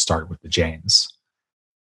wouldn't want to start with the Jains,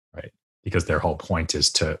 right? Because their whole point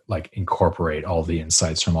is to incorporate all the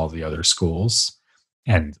insights from all the other schools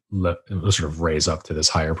and sort of raise up to this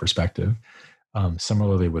higher perspective.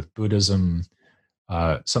 Similarly with Buddhism,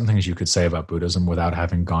 some things you could say about Buddhism without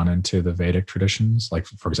having gone into the Vedic traditions, like,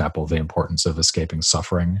 for example, the importance of escaping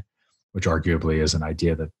suffering, which arguably is an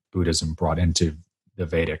idea that Buddhism brought into the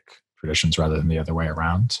Vedic traditions rather than the other way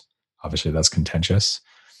around. Obviously, that's contentious.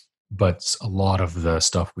 But a lot of the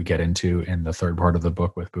stuff we get into in the third part of the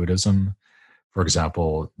book with Buddhism, for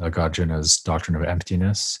example, Nagarjuna's doctrine of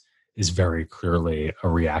emptiness, is very clearly a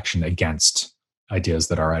reaction against ideas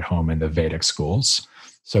that are at home in the Vedic schools.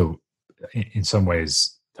 So in some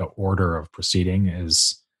ways, the order of proceeding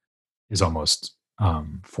is almost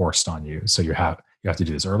forced on you. So you have to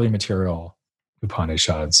do this early material,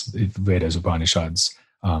 Upanishads, Vedas, Upanishads,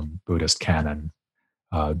 Buddhist canon,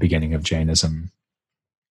 beginning of Jainism.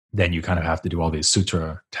 Then you kind of have to do all these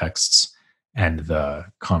sutra texts and the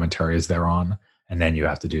commentaries thereon, and then you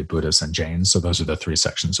have to do Buddhists and Jains. So those are the three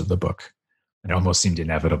sections of the book. It almost seemed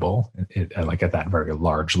inevitable, like at that very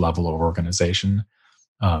large level of organization.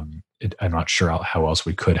 I'm not sure how else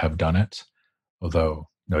we could have done it, although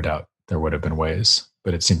no doubt there would have been ways,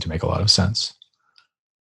 but it seemed to make a lot of sense.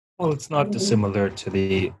 Well, it's not dissimilar to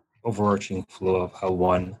the overarching flow of how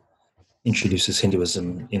one introduces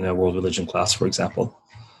Hinduism in a world religion class, for example.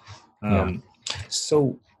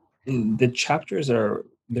 So the chapters there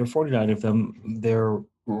are 49 of them. They're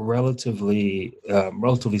relatively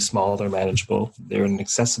small. They're manageable. They're in an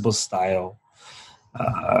accessible style.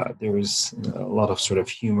 There's a lot of sort of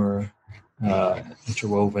humor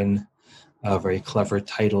interwoven, very clever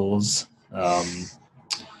titles.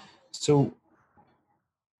 So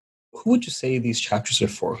who would you say these chapters are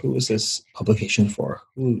for? Who is this publication for?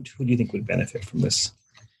 Who do you think would benefit from this?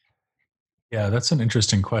 Yeah, that's an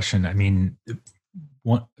interesting question. I mean,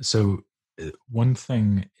 one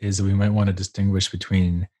thing is that we might want to distinguish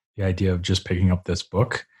between the idea of just picking up this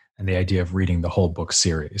book and the idea of reading the whole book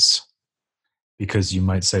series. Because you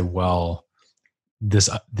might say, well, this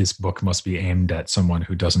book must be aimed at someone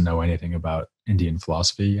who doesn't know anything about Indian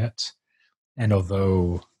philosophy yet. And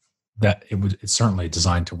although that it's certainly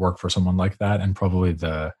designed to work for someone like that, and probably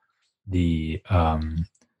the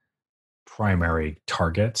primary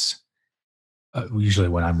targets. Usually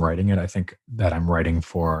when I'm writing it, I think that I'm writing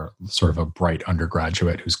for sort of a bright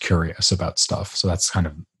undergraduate who's curious about stuff. So that's kind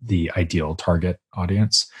of the ideal target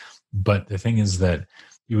audience. But the thing is that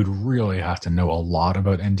you would really have to know a lot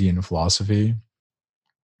about Indian philosophy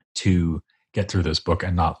to get through this book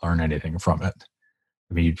and not learn anything from it.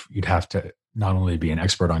 I mean, you'd have to not only be an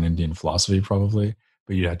expert on Indian philosophy probably,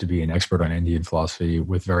 but you'd have to be an expert on Indian philosophy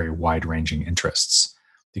with very wide-ranging interests,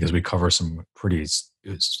 because we cover some pretty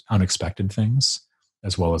unexpected things,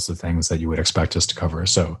 as well as the things that you would expect us to cover.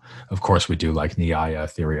 So, of course, we do like Nyaya,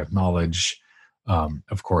 theory of knowledge.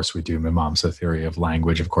 Of course, we do Mimamsa, theory of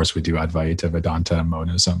language. Of course, we do Advaita Vedanta,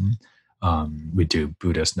 monism. We do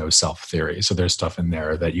Buddhist no-self theory. So there's stuff in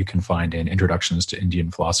there that you can find in Introductions to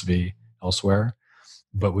Indian Philosophy elsewhere.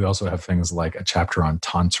 But we also have things like a chapter on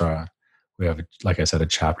Tantra. We have, like I said, a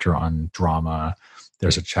chapter on drama.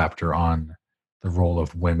 There's a chapter on the role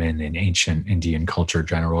of women in ancient Indian culture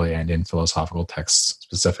generally and in philosophical texts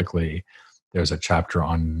specifically. There's a chapter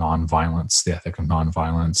on nonviolence, the ethic of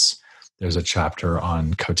nonviolence. There's a chapter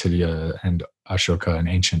on Kautilya and Ashoka and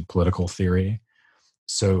ancient political theory.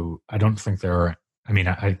 So I don't think there are,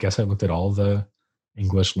 I guess I looked at all the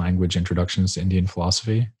English language introductions to Indian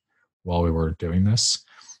philosophy while we were doing this.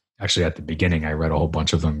 Actually, at the beginning, I read a whole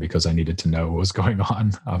bunch of them because I needed to know what was going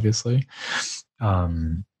on, obviously.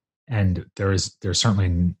 And there's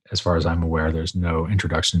certainly, as far as I'm aware, there's no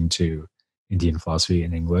introduction to Indian philosophy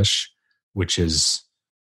in English, which is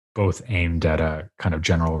both aimed at a kind of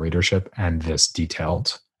general readership and this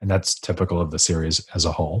detailed. And that's typical of the series as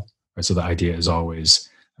a whole. Right? So the idea is always,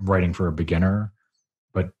 I'm writing for a beginner,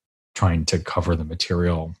 but trying to cover the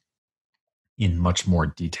material in much more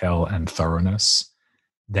detail and thoroughness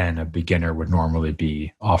than a beginner would normally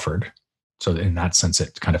be offered. So in that sense,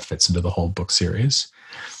 it kind of fits into the whole book series.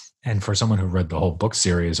 And for someone who read the whole book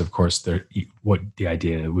series, of course, what the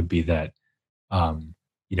idea would be that,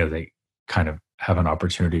 they kind of have an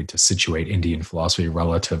opportunity to situate Indian philosophy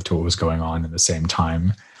relative to what was going on in the same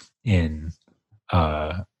time in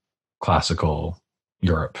classical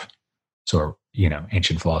Europe. So,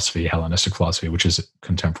 ancient philosophy, Hellenistic philosophy, which is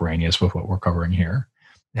contemporaneous with what we're covering here.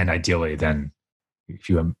 And ideally, then, if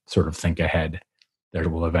you sort of think ahead, there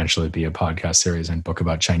will eventually be a podcast series and book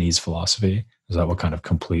about Chinese philosophy, because that will kind of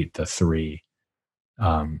complete the three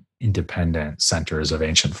independent centers of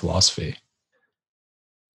ancient philosophy.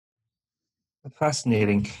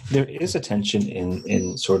 Fascinating. There is a tension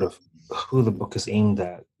in sort of who the book is aimed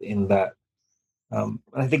at. In that,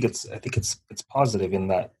 I think it's positive in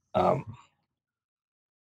that.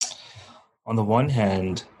 On the one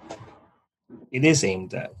hand, it is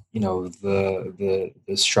aimed at the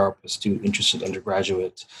sharp, astute, interested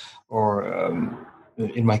undergraduate, or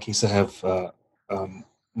in my case, I have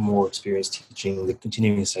more experience teaching the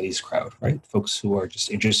continuing studies crowd, right? Folks who are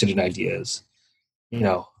just interested in ideas,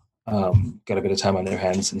 got a bit of time on their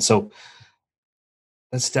hands, and so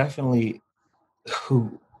that's definitely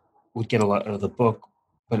who would get a lot out of the book.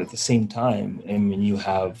 But at the same time, I mean, you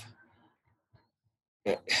have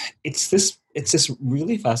it's this it's this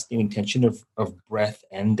really fascinating tension of breadth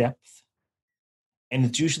and depth. And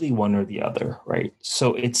it's usually one or the other, right?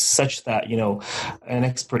 So it's such that, an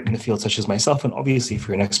expert in the field such as myself, and obviously if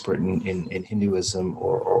you're an expert in Hinduism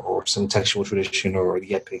or some textual tradition or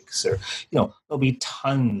the epics, or, there'll be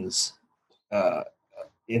tons uh,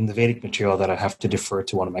 in the Vedic material that I have to defer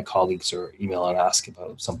to one of my colleagues or email and ask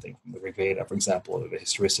about something from the Rig Veda, for example, or the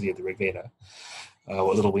historicity of the Rig Veda,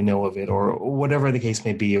 what little we know of it, or whatever the case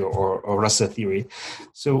may be, or rasa theory.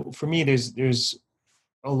 So for me, there's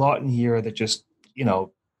a lot in here that just,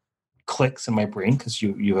 clicks in my brain because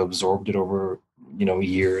you've absorbed it over,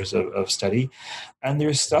 years of study. And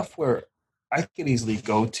there's stuff where I could easily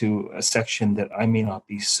go to a section that I may not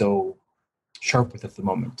be so sharp with at the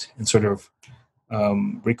moment and sort of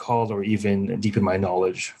recall or even deepen my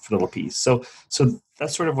knowledge for a little piece. So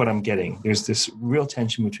that's sort of what I'm getting. There's this real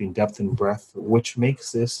tension between depth and breadth, which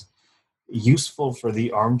makes this useful for the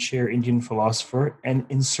armchair Indian philosopher, and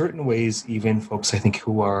in certain ways, even folks I think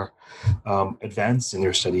who are advanced in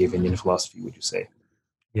their study of Indian philosophy. Would you say?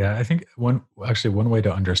 Yeah, I think one way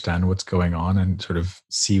to understand what's going on and sort of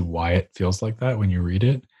see why it feels like that when you read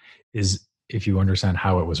it is if you understand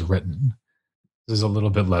how it was written. This is a little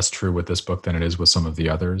bit less true with this book than it is with some of the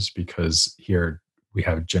others, because here we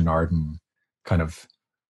have Janardhan kind of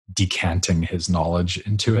decanting his knowledge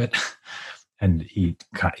into it, and he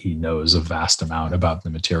knows a vast amount about the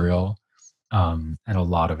material, and a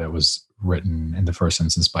lot of it was written in the first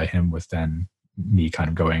instance by him, with then me kind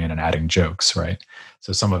of going in and adding jokes, right?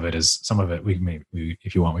 So some of it we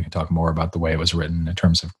if you want, we can talk more about the way it was written in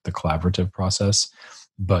terms of the collaborative process,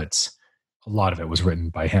 but a lot of it was written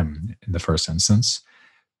by him in the first instance.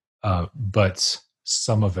 But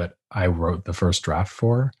some of it I wrote the first draft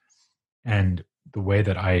for. And the way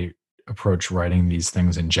that I approach writing these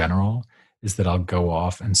things in general is that I'll go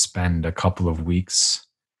off and spend a couple of weeks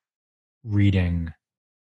reading,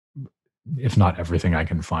 if not everything I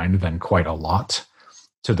can find, then quite a lot,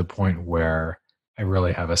 to the point where I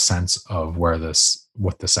really have a sense of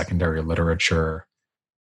what the secondary literature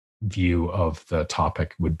view of the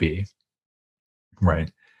topic would be.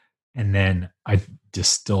 Right. And then I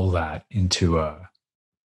distill that into a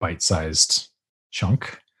bite-sized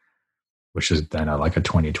chunk, which is then like a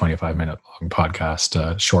 20, 25 minute long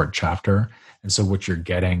podcast, short chapter. And so what you're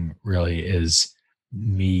getting really is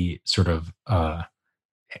me sort of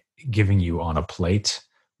giving you on a plate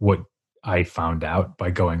what I found out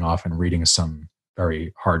by going off and reading some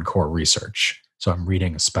very hardcore research. So I'm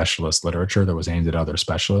reading specialist literature that was aimed at other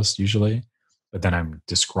specialists usually, but then I'm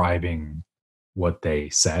describing what they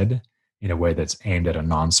said in a way that's aimed at a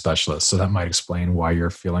non-specialist. So that might explain why you're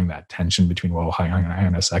feeling that tension between, well, hang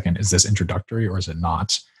on a second, is this introductory or is it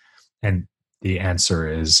not? And the answer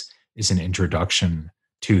is an introduction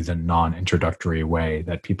to the non-introductory way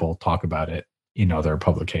that people talk about it in other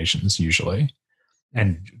publications usually.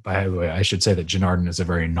 And by the way, I should say that Janardhan is a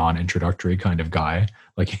very non-introductory kind of guy.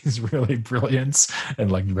 Like, he's really brilliant and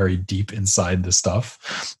like very deep inside the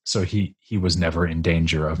stuff. So he was never in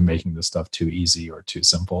danger of making the stuff too easy or too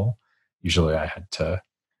simple. Usually I had to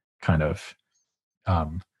kind of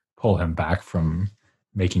pull him back from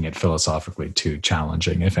making it philosophically too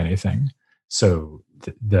challenging, if anything. So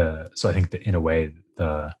so I think that in a way,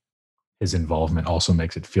 his involvement also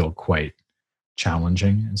makes it feel quite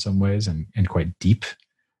challenging in some ways and quite deep,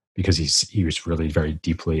 because he was really very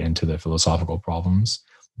deeply into the philosophical problems,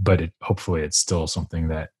 but hopefully it's still something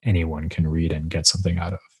that anyone can read and get something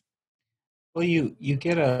out of. Well, you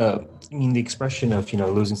get the expression of,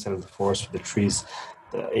 losing sight of the forest for the trees.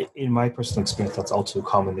 In my personal experience, that's also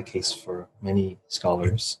common the case for many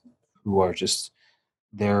scholars who are just,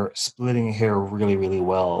 they're splitting hair really, really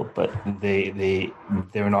well, but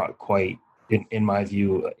they're not quite, in my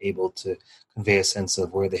view, able to convey a sense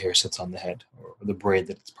of where the hair sits on the head, or the braid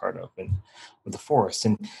that it's part of, and or the forest.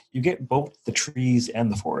 And you get both the trees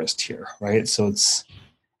and the forest here, right? So it's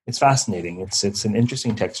fascinating. It's an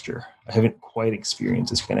interesting texture. I haven't quite experienced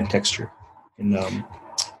this kind of texture.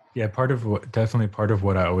 Yeah, definitely part of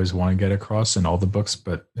what I always want to get across in all the books,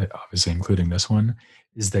 but obviously including this one,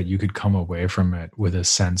 is that you could come away from it with a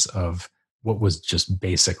sense of what was just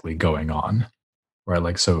basically going on, right?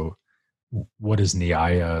 Like, so what is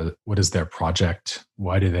Nyaya? What is their project?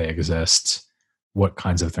 Why do they exist? What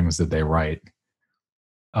kinds of things did they write?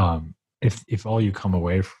 If all you come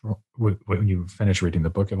away from when you finish reading the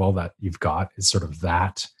book, if all that you've got is sort of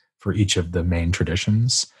that for each of the main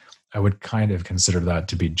traditions, I would kind of consider that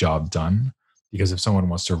to be job done. Because if someone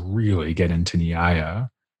wants to really get into Nyaya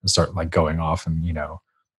and start like going off and,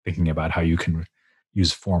 thinking about how you can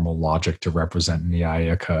use formal logic to represent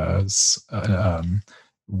Nyayaka's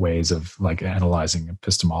ways of like analyzing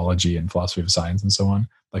epistemology and philosophy of science and so on.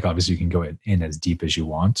 Like obviously you can go in as deep as you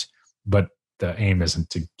want, but the aim isn't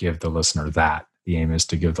to give the listener that. The aim is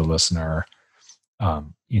to give the listener, a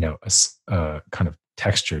kind of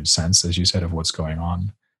textured sense, as you said, of what's going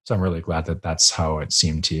on. So I'm really glad that that's how it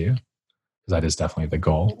seemed to you, because that is definitely the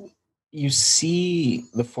goal. You see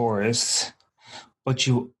the forest, but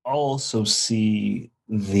you also see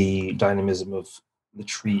the dynamism of the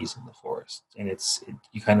trees in the forest, and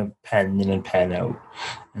you kind of pan in and pan out,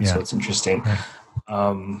 and so it's interesting. Right.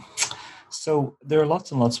 So there are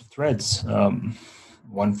lots and lots of threads,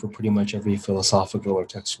 one for pretty much every philosophical or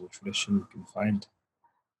textual tradition you can find,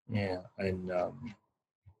 in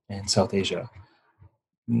South Asia.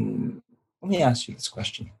 Let me ask you this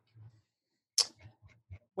question: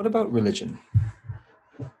 what about religion?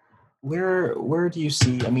 Where do you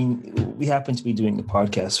see? I mean, we happen to be doing the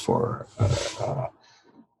podcast for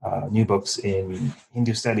New Books in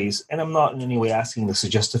Hindu Studies, and I'm not in any way asking this to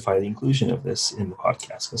justify the inclusion of this in the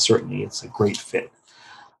podcast, because certainly it's a great fit.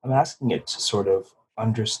 I'm asking it to sort of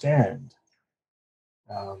understand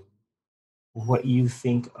what you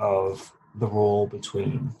think of the role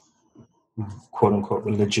between quote unquote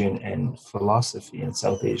religion and philosophy in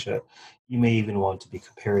South Asia. You may even want to be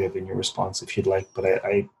comparative in your response if you'd like, but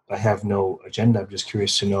I have no agenda. I'm just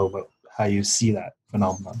curious to know about how you see that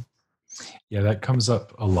phenomenon. Yeah, that comes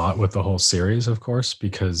up a lot with the whole series, of course,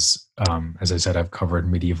 because as I said, I've covered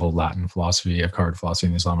medieval Latin philosophy, I've covered philosophy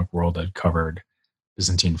in the Islamic world, I've covered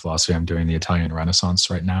Byzantine philosophy, I'm doing the Italian Renaissance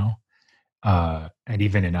right now. And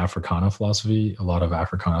even in Africana philosophy, a lot of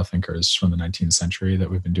Africana thinkers from the 19th century that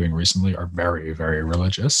we've been doing recently are very, very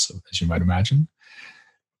religious, as you might imagine.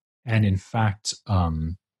 And in fact,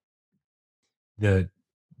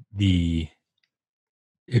 if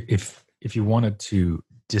you wanted to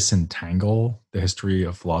disentangle the history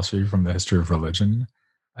of philosophy from the history of religion,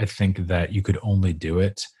 I think that you could only do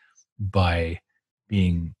it by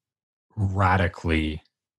being radically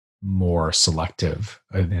more selective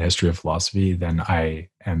in the history of philosophy than I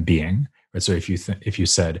am being. Right? So if you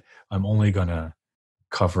said, I'm only going to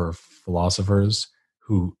cover philosophers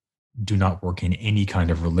who do not work in any kind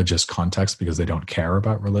of religious context because they don't care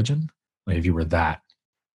about religion, like if you were that,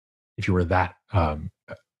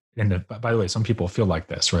 and by the way, some people feel like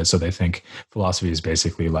this, right? So they think philosophy is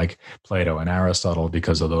basically like Plato and Aristotle,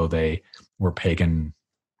 because although they were pagan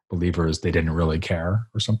believers, they didn't really care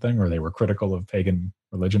or something, or they were critical of pagan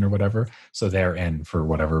religion or whatever. So they're in for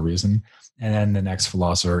whatever reason. And then the next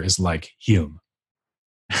philosopher is like Hume,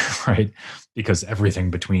 right? Because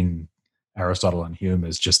everything between Aristotle and Hume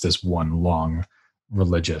is just this one long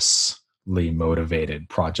religiously motivated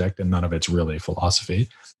project, and none of it's really philosophy.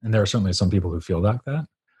 And there are certainly some people who feel like that.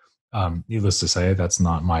 Needless to say, that's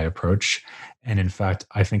not my approach. And in fact,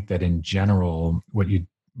 I think that in general, what you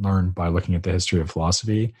learn by looking at the history of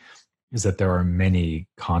philosophy is that there are many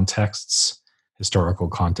contexts, historical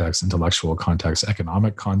contexts, intellectual contexts,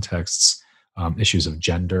 economic contexts, issues of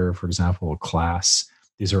gender, for example, class.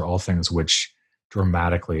 These are all things which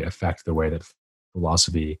dramatically affect the way that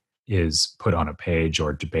philosophy is put on a page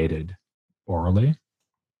or debated orally.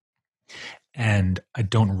 And I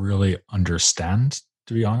don't really understand,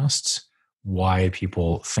 to be honest, why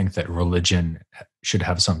people think that religion should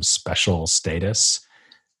have some special status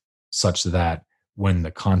such that when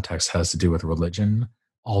the context has to do with religion,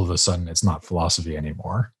 all of a sudden it's not philosophy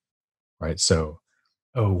anymore, right? So,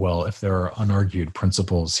 oh, well, if there are unargued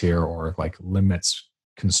principles here or like limits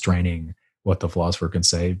constraining what the philosopher can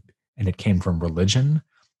say, and it came from religion,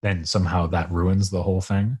 then somehow that ruins the whole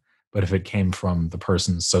thing. But if it came from the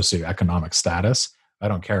person's socioeconomic status, I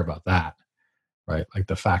don't care about that, right? Like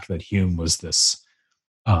the fact that Hume was this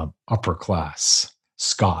upper class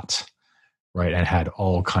Scot, right, and had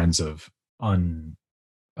all kinds of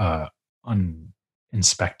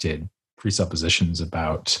uninspected presuppositions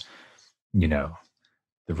about,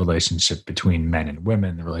 the relationship between men and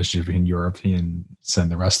women, the relationship between Europeans and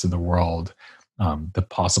the rest of the world, the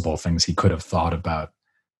possible things he could have thought about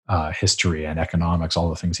history and economics, all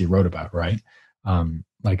the things he wrote about, right?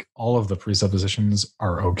 Like all of the presuppositions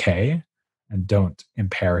are okay and don't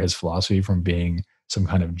impair his philosophy from being some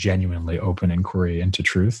kind of genuinely open inquiry into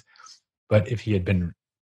truth. But if he had been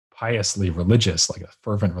piously religious, like a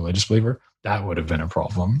fervent religious believer, that would have been a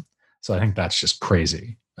problem. So I think that's just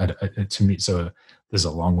crazy to me. So there's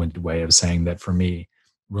a long-winded way of saying that for me,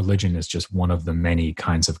 religion is just one of the many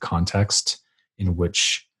kinds of context in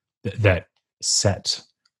which that set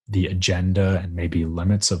the agenda and maybe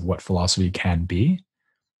limits of what philosophy can be,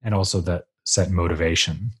 and also that set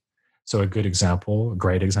motivation. So a great example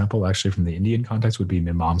actually from the Indian context would be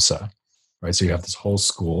Mimamsa, right? So you have this whole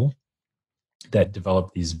school that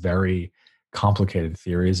develop these very complicated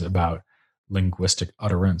theories about linguistic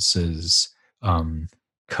utterances,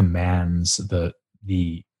 commands,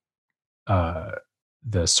 the uh,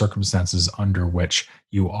 the circumstances under which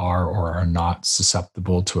you are or are not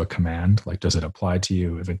susceptible to a command. Like, does it apply to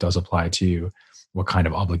you? If it does apply to you, what kind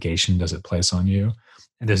of obligation does it place on you?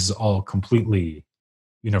 And this is all completely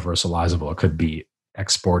universalizable. It could be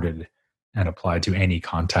exported and applied to any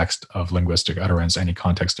context of linguistic utterance, any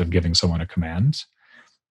context of giving someone a command.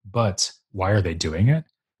 But why are they doing it?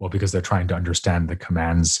 Well, because they're trying to understand the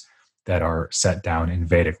commands that are set down in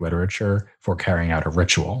Vedic literature for carrying out a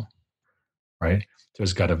ritual, right? So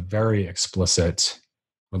it's got a very explicit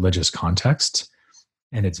religious context,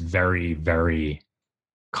 and it's very, very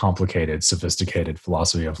complicated, sophisticated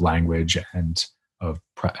philosophy of language and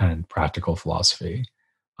practical philosophy.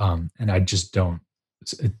 And I just don't.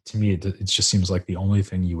 To me, it just seems like the only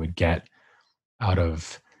thing you would get out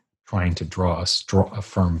of trying to draw a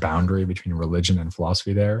firm boundary between religion and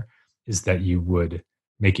philosophy there is that you would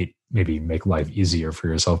make life easier for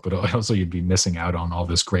yourself, but also you'd be missing out on all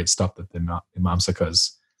this great stuff that the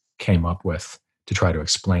Imamsakas came up with to try to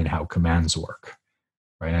explain how commands work,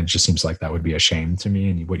 right? And it just seems like that would be a shame to me,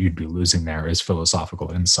 and what you'd be losing there is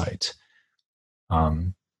philosophical insight.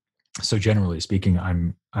 So generally speaking,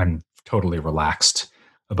 I'm totally relaxed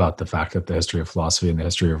about the fact that the history of philosophy and the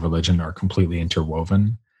history of religion are completely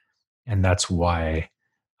interwoven. And that's why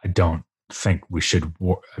I don't think we should.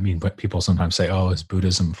 But people sometimes say, "Oh, is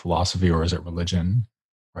Buddhism philosophy or is it religion?"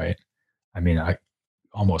 Right? I mean, I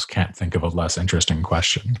almost can't think of a less interesting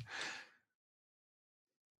question.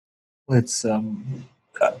 Well, it's I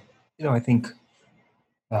think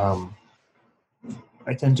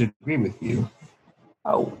I tend to agree with you,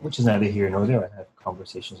 which is neither here nor there. I have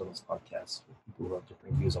conversations on this podcast with people who have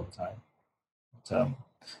different views all the time. But,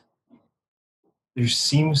 there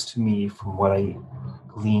seems to me, from what I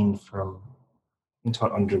gleaned from being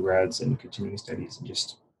taught undergrads and continuing studies and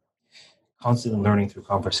just constantly learning through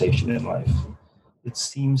conversation in life, it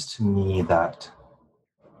seems to me that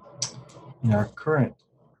in our current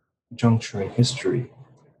juncture in history,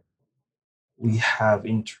 we have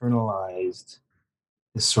internalized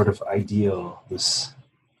this sort of ideal, this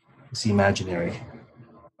imaginary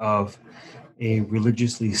of a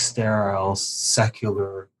religiously sterile,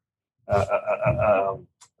 secular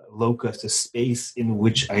locus, a space in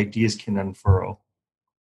which ideas can unfurl,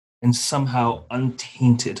 and somehow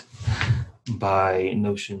untainted by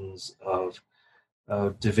notions of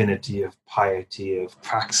divinity, of piety, of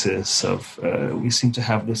praxis. We seem to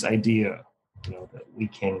have this idea,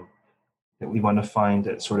 that we want to find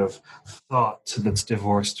that sort of thought that's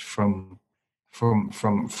divorced from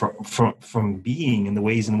being, and the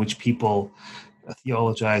ways in which people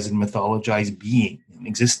theologize and mythologize being and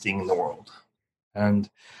existing in the world. And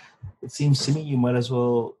it seems to me you might as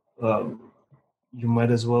well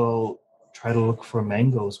try to look for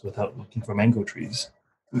mangoes without looking for mango trees.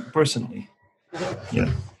 Personally,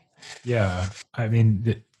 yeah. I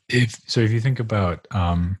mean, if you think about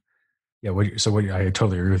I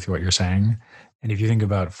totally agree with what you're saying. And if you think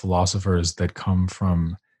about philosophers that come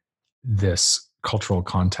from this cultural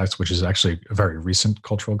context, which is actually a very recent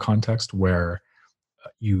cultural context, where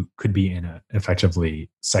you could be in an effectively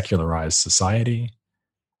secularized society,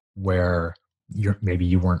 where maybe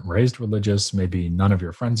you weren't raised religious, maybe none of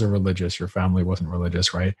your friends are religious, your family wasn't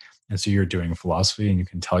religious, right? And so you're doing philosophy, and you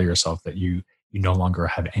can tell yourself that you no longer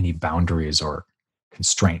have any boundaries or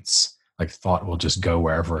constraints. Like, thought will just go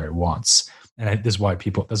wherever it wants. And this is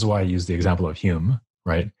why I use the example of Hume,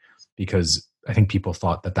 right? Because I think people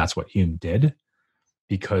thought that that's what Hume did,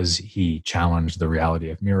 because he challenged the reality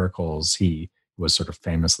of miracles. He was sort of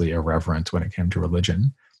famously irreverent when it came to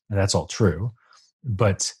religion. And that's all true.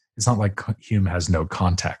 But it's not like Hume has no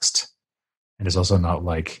context. And it's also not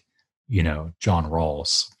like, John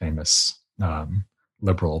Rawls, famous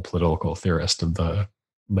liberal political theorist of the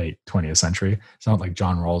late 20th century. It's not like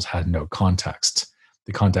John Rawls had no context.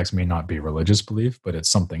 The context may not be religious belief, but it's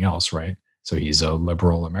something else, right? So he's a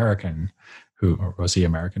liberal American or was he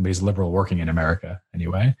American? But he's a liberal working in America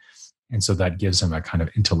anyway. And so that gives him a kind of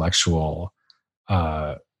intellectual,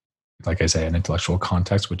 like I say, an intellectual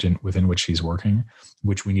context within which he's working,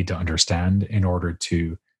 which we need to understand in order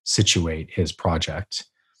to situate his project.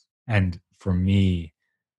 And for me,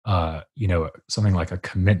 something like a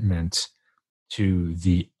commitment to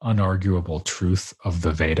the unarguable truth of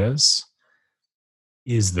the Vedas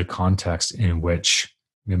is the context in which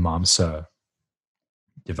Mimamsa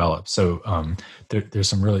develops. So there's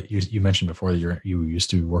some really, you mentioned before that you used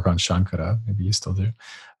to work on Shankara, maybe you still do.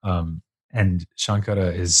 And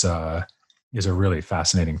Shankara is is a really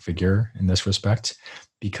fascinating figure in this respect,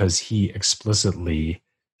 because he explicitly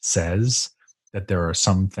says that there are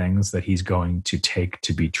some things that he's going to take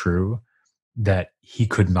to be true that he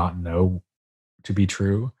could not know to be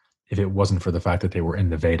true if it wasn't for the fact that they were in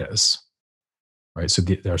the Vedas, right? So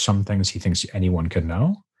there are some things he thinks anyone can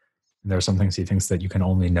know, and there are some things he thinks that you can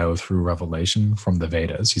only know through revelation from the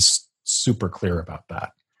Vedas. He's super clear about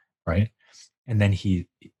that, right? And then he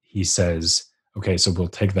says, okay, so we'll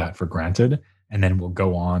take that for granted, and then we'll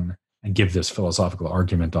go on and give this philosophical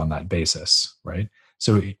argument on that basis, right?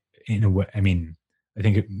 So in a way, I mean, I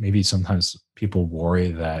think maybe sometimes people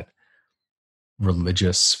worry that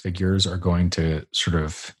religious figures are going to sort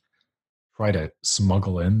of try to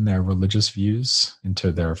smuggle in their religious views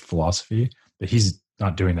into their philosophy, but he's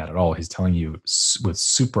not doing that at all. He's telling you with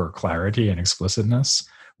super clarity and explicitness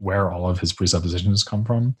where all of his presuppositions come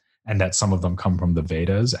from, and that some of them come from the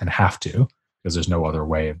Vedas and have to, because there's no other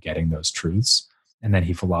way of getting those truths. And then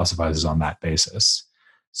he philosophizes on that basis.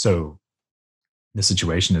 So the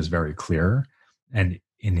situation is very clear. And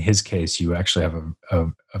in his case, you actually have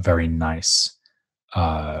a very nice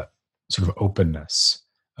sort of openness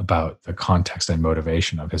about the context and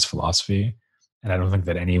motivation of his philosophy. And I don't think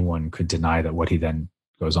that anyone could deny that what he then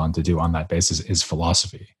goes on to do on that basis is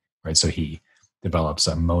philosophy, right? So he develops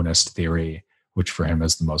a monist theory, which for him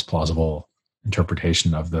is the most plausible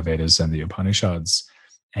interpretation of the Vedas and the Upanishads.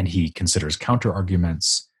 And he considers counter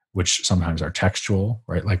arguments, which sometimes are textual,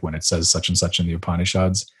 right? Like when it says such and such in the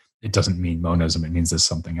Upanishads, it doesn't mean monism. It means there's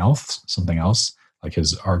something else, like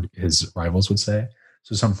his rivals would say.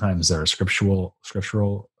 So sometimes there are scriptural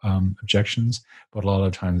objections, but a lot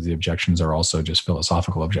of times the objections are also just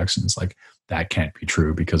philosophical objections, like that can't be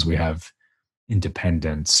true because we have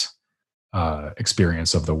independent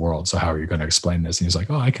experience of the world. So how are you going to explain this? And he's like,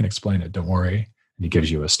 oh, I can explain it. Don't worry. And he gives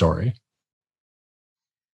you a story.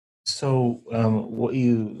 So what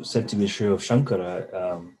you said to be true of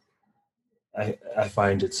Shankara, I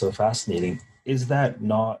find it so fascinating. Is that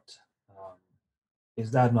not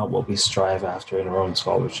what we strive after in our own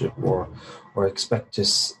scholarship, or expect to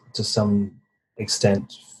some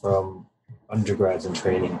extent from undergrads in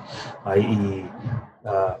training, i.e.,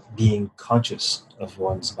 being conscious of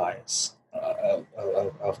one's bias,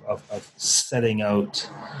 of setting out,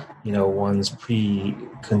 one's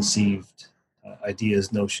preconceived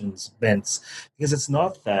ideas, notions, bents, because it's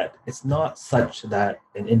not such that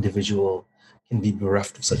an individual can be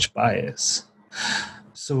bereft of such bias.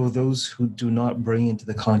 So those who do not bring into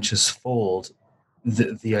the conscious fold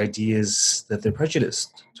the ideas that they're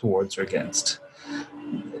prejudiced towards or against,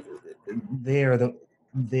 their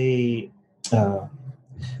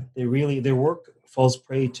work falls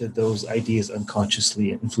prey to those ideas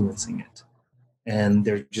unconsciously influencing it, and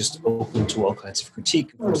they're just open to all kinds of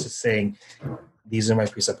critique versus saying, these are my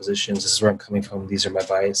presuppositions, this is where I'm coming from, these are my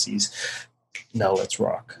biases, now let's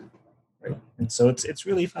rock. Right. And so it's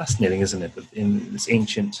really fascinating, isn't it, that in this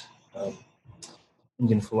ancient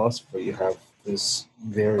Indian philosophy, you have this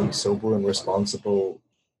very sober and responsible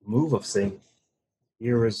move of saying,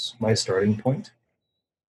 here is my starting point,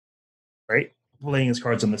 right? Laying his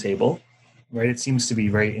cards on the table, right? It seems to be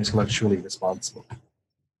very intellectually responsible.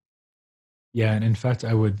 Yeah, and in fact,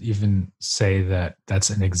 I would even say that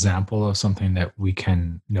that's an example of something that we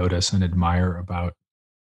can notice and admire about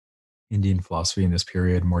Indian philosophy in this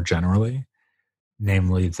period more generally,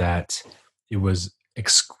 namely that it was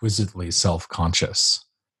exquisitely self-conscious.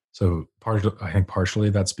 So I think partially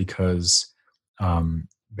that's because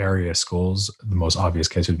various schools, the most obvious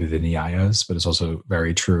case would be the Nyayas, but it's also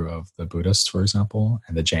very true of the Buddhists, for example,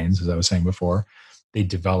 and the Jains, as I was saying before. They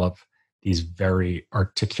develop these very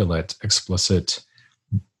articulate, explicit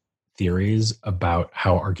theories about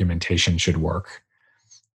how argumentation should work.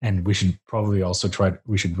 And we should probably also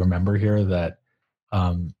we should remember here that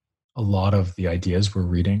a lot of the ideas we're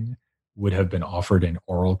reading would have been offered in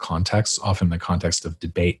oral contexts, often the context of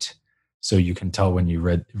debate. So you can tell when you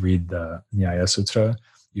read the Nyaya Sutra,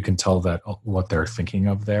 you can tell that what they're thinking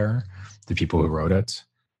of there, the people who wrote it,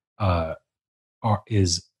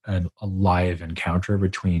 is a live encounter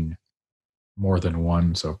between more than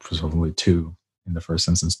one, so presumably two, in the first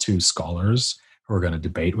instance, two scholars who are going to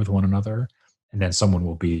debate with one another, and then someone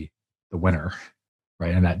will be the winner,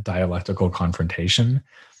 right? And that dialectical confrontation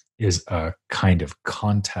is a kind of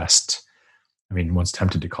contest. I mean, one's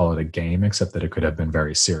tempted to call it a game, except that it could have been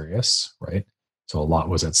very serious, right? So a lot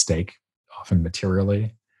was at stake, often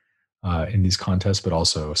materially, in these contests, but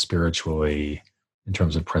also spiritually, in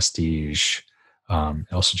terms of prestige,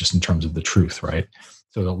 also just in terms of the truth, right?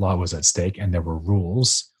 So a lot was at stake, and there were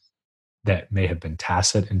rules that may have been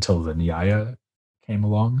tacit until the Nyaya came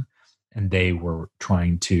along, and they were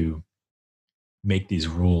trying to make these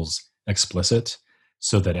rules explicit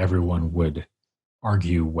so that everyone would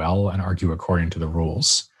argue well and argue according to the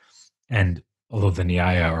rules. And although the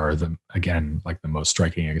Nyaya are again, like the most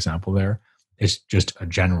striking example there, it's just a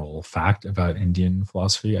general fact about Indian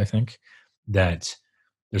philosophy, I think, that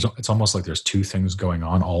it's almost like there's two things going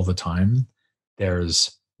on all the time.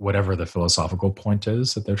 There's whatever the philosophical point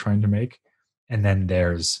is that they're trying to make, and then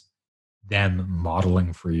there's them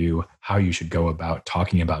modeling for you how you should go about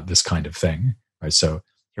talking about this kind of thing, right? So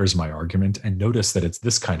here's my argument, and notice that it's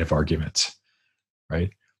this kind of argument,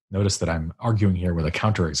 right? Notice that I'm arguing here with a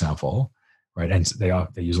counterexample, right? And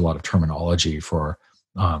they use a lot of terminology for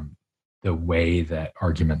the way that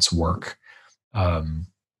arguments work.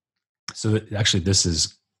 So that actually, this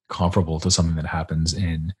is comparable to something that happens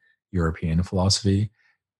in European philosophy,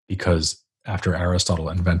 because after Aristotle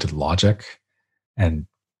invented logic and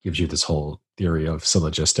gives you this whole theory of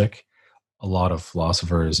syllogistic, a lot of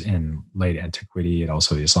philosophers in late antiquity and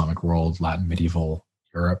also the Islamic world, Latin medieval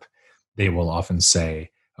Europe, they will often say,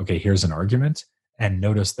 okay, here's an argument, and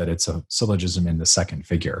notice that it's a syllogism in the second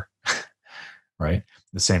figure, right?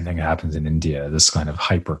 The same thing happens in India, this kind of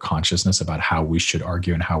hyper consciousness about how we should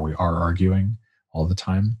argue and how we are arguing all the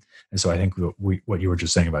time. And so I think what you were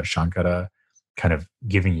just saying about Shankara kind of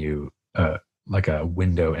giving you like a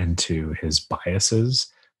window into his biases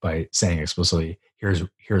by saying explicitly,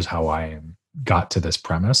 here's how I got to this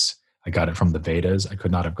premise. I got it from the Vedas. I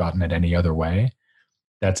could not have gotten it any other way.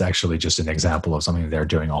 That's actually just an example of something they're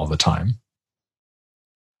doing all the time.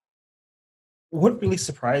 What really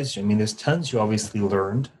surprised you? I mean, there's tons you obviously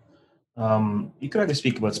learned. You could either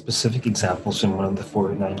speak about specific examples in one of the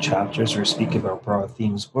 49 chapters or speak about broad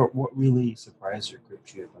themes. What really surprised or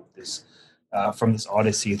gripped you about this, from this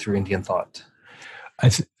odyssey through Indian thought? I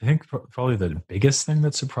think probably the biggest thing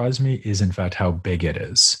that surprised me is, in fact, how big it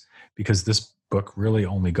is, because this book really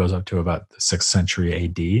only goes up to about the 6th century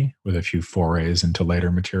AD with a few forays into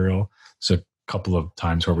later material. So a couple of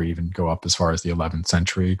times where we even go up as far as the 11th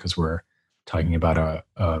century because we're talking about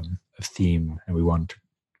a theme and we want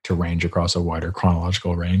to range across a wider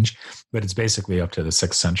chronological range. But it's basically up to the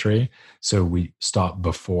 6th century. So we stop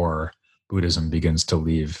before Buddhism begins to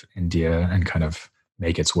leave India and kind of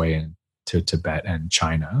make its way into Tibet and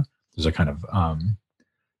China. There's a kind of,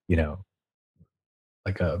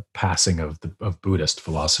 like a passing of Buddhist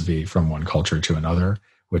philosophy from one culture to another,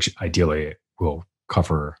 which ideally will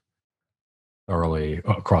cover thoroughly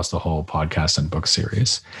across the whole podcast and book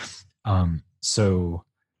series. So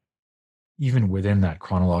even within that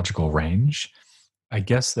chronological range, I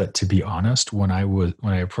guess that, to be honest, when I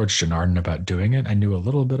approached Janardhan about doing it, I knew a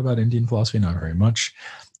little bit about Indian philosophy, not very much.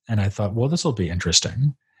 And I thought, well, this will be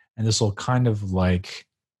interesting. And this will kind of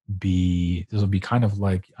be kind of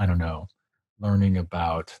like, I don't know, learning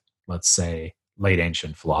about, let's say, late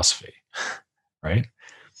ancient philosophy, right?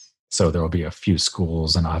 So there will be a few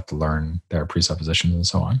schools and I'll have to learn their presuppositions and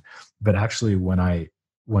so on. But actually,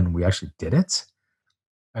 when we actually did it,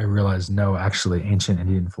 I realized, no, actually, ancient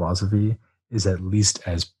Indian philosophy is at least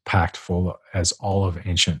as packed full as all of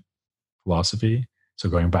ancient philosophy. So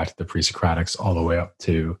going back to the pre-Socratics all the way up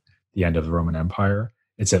to the end of the Roman Empire,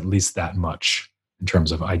 it's at least that much in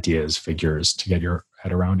terms of ideas, figures to get your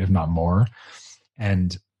head around, if not more.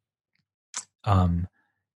 And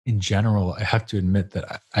in general, I have to admit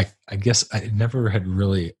that I guess it never had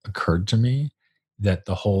really occurred to me that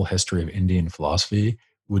the whole history of Indian philosophy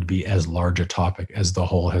would be as large a topic as the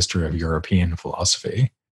whole history of European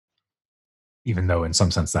philosophy, even though in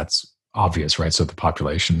some sense that's obvious, right? So the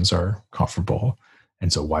populations are comparable,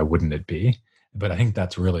 and so why wouldn't it be? But I think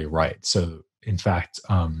that's really right. So in fact,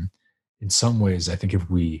 in some ways, I think if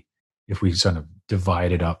we sort of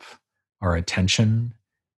divided up our attention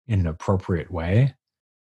in an appropriate way,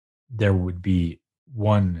 there would be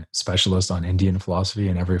one specialist on Indian philosophy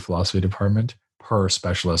in every philosophy department per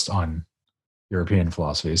specialist on European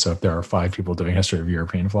philosophy. So if there are 5 people doing history of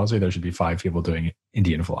European philosophy, there should be 5 people doing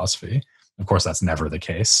Indian philosophy. Of course, that's never the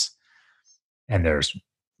case. And there's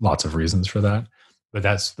lots of reasons for that. But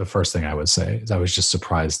that's the first thing I would say, is I was just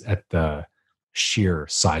surprised at the sheer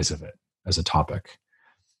size of it as a topic.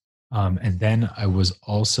 And then I was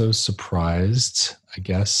also surprised, I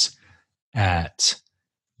guess, at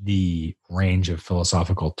the range of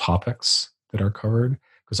philosophical topics that are covered,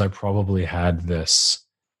 because I probably had this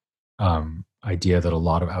idea that a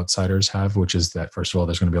lot of outsiders have, which is that, first of all,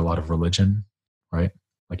 there's going to be a lot of religion, right?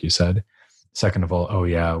 Like you said. Second of all, oh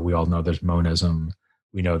yeah, we all know there's monism.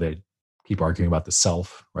 We know they keep arguing about the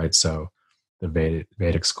self, right? So the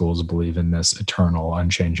Vedic schools believe in this eternal,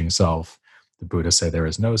 unchanging self. The Buddhists say there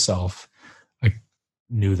is no self. I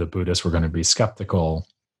knew the Buddhists were going to be skeptical.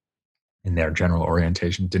 in their general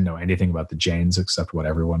orientation. Didn't know anything about the Jains except what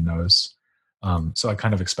everyone knows. So I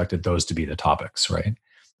kind of expected those to be the topics, right?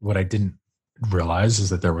 What I didn't realize is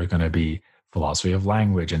that there was going to be philosophy of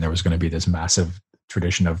language, and there was going to be this massive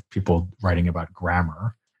tradition of people writing about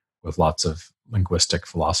grammar with lots of linguistic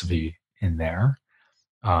philosophy in there.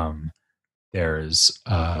 There's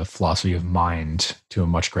philosophy of mind to a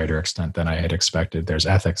much greater extent than I had expected. There's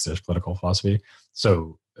ethics, there's political philosophy.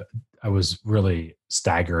 So I was really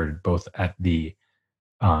staggered both at the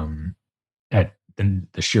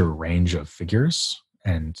sheer range of figures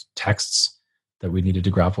and texts that we needed to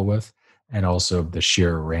grapple with, and also the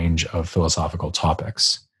sheer range of philosophical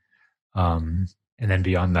topics. And then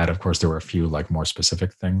beyond that, of course, there were a few like more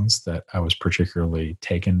specific things that I was particularly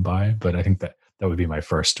taken by. But I think that would be my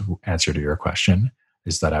first answer to your question,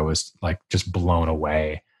 is that I was like just blown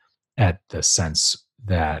away at the sense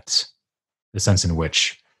in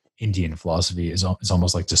which Indian philosophy is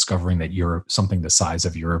almost like discovering that something the size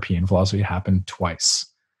of European philosophy happened twice,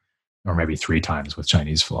 or maybe 3 times with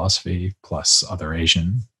Chinese philosophy, plus other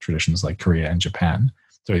Asian traditions like Korea and Japan.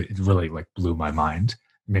 So it really like blew my mind.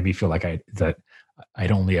 It made me feel like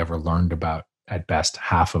I'd only ever learned about, at best,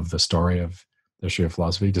 half of the story of the history of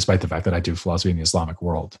philosophy, despite the fact that I do philosophy in the Islamic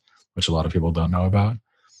world, which a lot of people don't know about.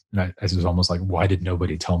 And I was almost like, why did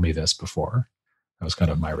nobody tell me this before? That was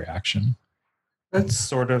kind of my reaction. That's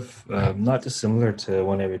sort of not dissimilar to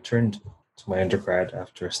when I returned to my undergrad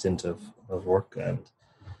after a stint of work, and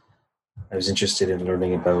I was interested in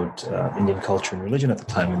learning about Indian culture and religion at the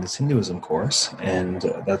time in this Hinduism course, and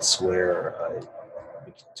that's where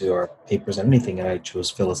we could do our papers on anything, and I chose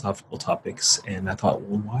philosophical topics, and I thought,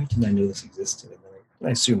 well, why didn't I know this existed? And then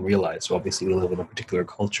I soon realized, well, obviously we live in a particular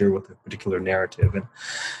culture with a particular narrative,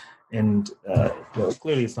 and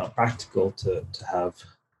clearly it's not practical to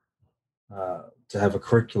have a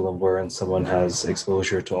curriculum wherein someone has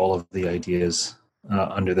exposure to all of the ideas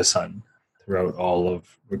under the sun throughout all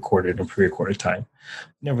of recorded and pre-recorded time.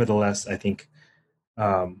 Nevertheless, I think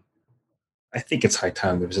it's high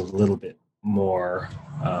time there was a little bit more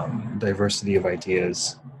diversity of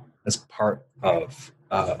ideas as part of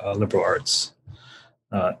a liberal arts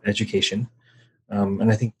education.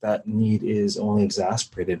 And I think that need is only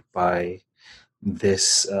exacerbated by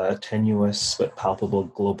this tenuous but palpable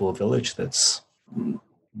global village that's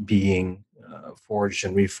being forged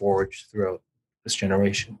and reforged throughout this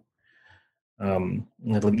generation.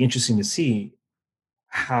 It'll be interesting to see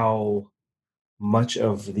how much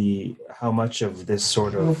of this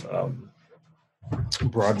sort of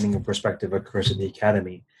broadening of perspective occurs in the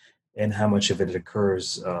academy, and how much of it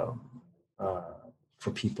occurs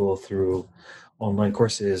for people through online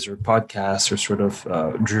courses or podcasts, or sort of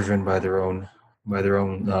driven by their own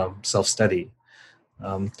self-study.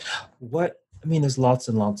 There's lots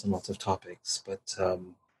and lots and lots of topics, but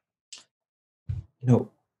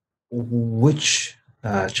which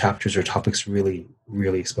chapters or topics really,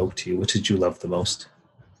 really spoke to you? Which did you love the most?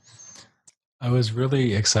 I was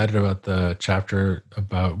really excited about the chapter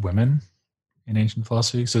about women in ancient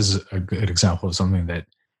philosophy. So this is a good example of something that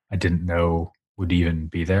I didn't know would even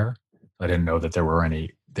be there. I didn't know that there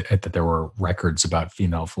were records about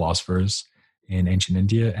female philosophers in ancient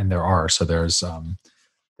India, and there are. So there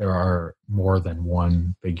are more than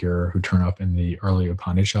one figure who turn up in the early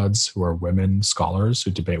Upanishads who are women scholars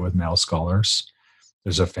who debate with male scholars.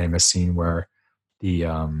 There's a famous scene where the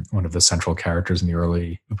one of the central characters in the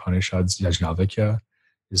early Upanishads, Yajnavalkya,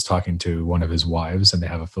 is talking to one of his wives, and they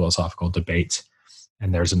have a philosophical debate.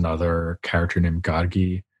 And there's another character named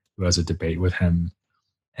Gargi who has a debate with him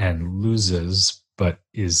and loses, but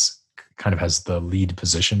has the lead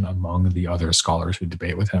position among the other scholars who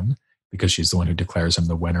debate with him, because she's the one who declares him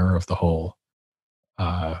the winner of the whole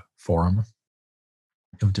forum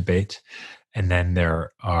of debate. And then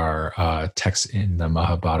there are texts in the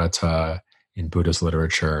Mahabharata, in Buddhist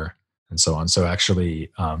literature, and so on. So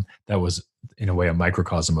actually, that was in a way a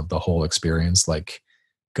microcosm of the whole experience, like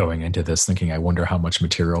going into this thinking, I wonder how much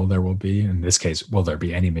material there will be. In this case, will there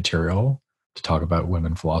be any material to talk about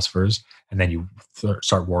women philosophers? And then you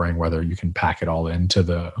start worrying whether you can pack it all into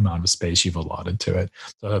the amount of space you've allotted to it.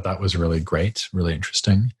 So that was really great, really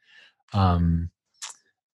interesting.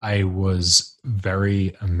 I was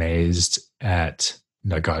very amazed at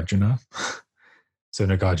Nagarjuna. So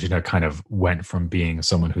Nagarjuna kind of went from being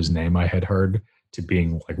someone whose name I had heard to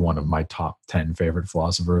being like one of my top 10 favorite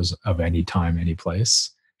philosophers of any time, any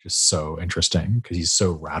place. Just so interesting because he's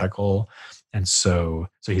so radical. And so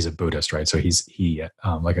he's a Buddhist, right? So he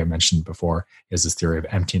like I mentioned before, he has this theory of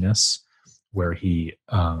emptiness where he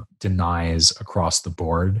denies across the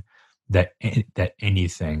board that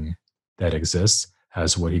anything that exists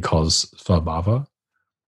has what he calls svabhava,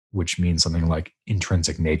 which means something like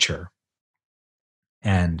intrinsic nature.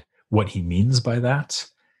 And what he means by that,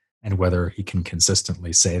 and whether he can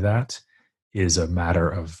consistently say that, is a matter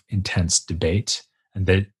of intense debate. And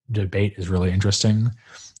the debate is really interesting.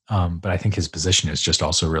 But I think his position is just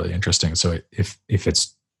also really interesting. So if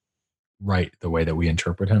it's right the way that we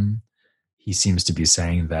interpret him, he seems to be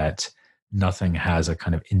saying that nothing has a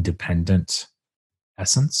kind of independent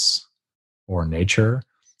essence or nature.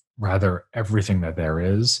 Rather, everything that there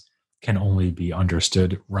is can only be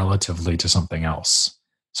understood relatively to something else.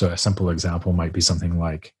 So a simple example might be something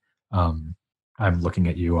like, I'm looking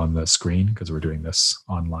at you on the screen because we're doing this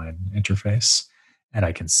online interface, and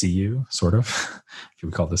I can see you, sort of, if you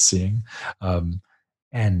would call this seeing.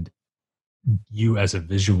 And you as a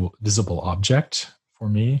visible object for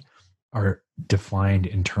me are defined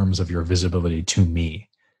in terms of your visibility to me,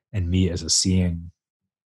 and me as a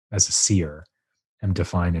seer, am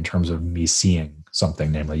defined in terms of me seeing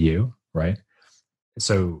something, namely you, right?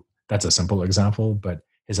 So that's a simple example, but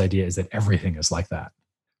his idea is that everything is like that.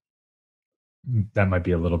 That might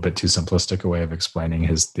be a little bit too simplistic a way of explaining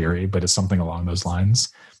his theory, but it's something along those lines.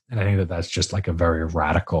 And I think that that's just like a very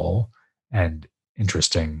radical and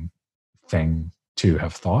interesting thing to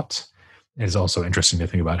have thought. It is also interesting to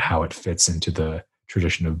think about how it fits into the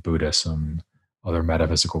tradition of Buddhism, other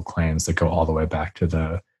metaphysical claims that go all the way back to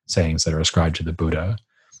the sayings that are ascribed to the Buddha.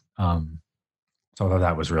 So I thought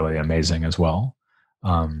that was really amazing as well.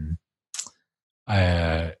 But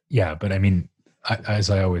I mean, as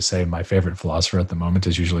I always say, my favorite philosopher at the moment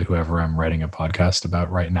is usually whoever I'm writing a podcast about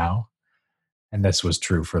right now. And this was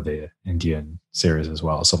true for the Indian series as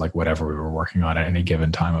well. So like whatever we were working on at any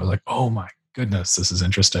given time, I was like, oh my goodness, this is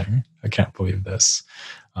interesting. I can't believe this.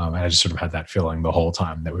 And I just sort of had that feeling the whole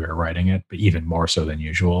time that we were writing it, but even more so than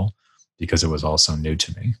usual because it was all so new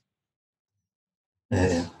to me.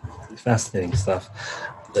 Yeah, fascinating stuff.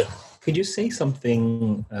 Could you say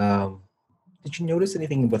something? Did you notice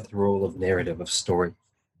anything about the role of narrative, of story?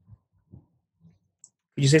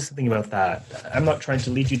 Could you say something about that? I'm not trying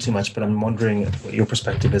to lead you too much, but I'm wondering what your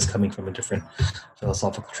perspective is coming from a different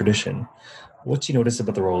philosophical tradition. What do you notice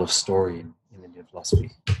about the role of story in Indian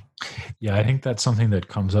philosophy? Yeah, I think that's something that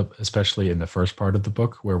comes up, especially in the first part of the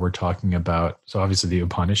book, where we're talking about, so obviously the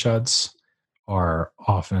Upanishads are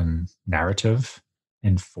often narrative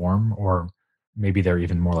in form, or maybe they're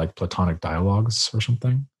even more like Platonic dialogues or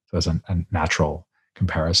something. So as a natural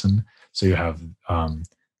comparison. So you have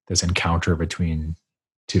this encounter between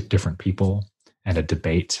two different people and a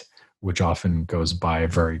debate, which often goes by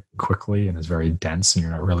very quickly and is very dense, and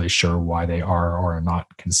you're not really sure why they are or are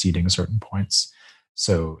not conceding certain points.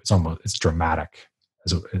 So it's dramatic,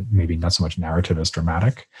 maybe not so much narrative as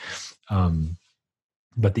dramatic.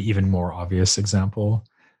 But the even more obvious example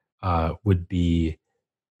would be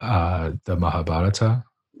the Mahabharata.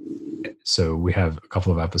 So we have a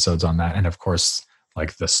couple of episodes on that. And of course,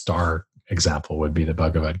 like the star example would be the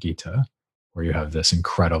Bhagavad Gita, where you have this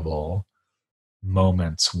incredible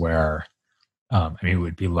moments where, it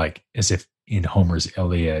would be like as if in Homer's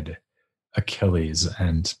Iliad, Achilles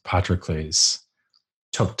and Patroclus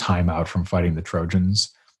took time out from fighting the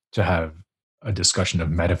Trojans to have a discussion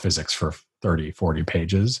of metaphysics for 30, 40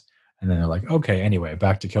 pages. And then they're like, okay, anyway,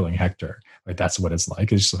 back to killing Hector. Like, that's what it's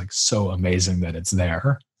like. It's just like so amazing that it's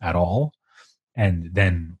there at all. And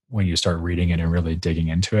then when you start reading it and really digging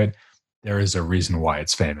into it, there is a reason why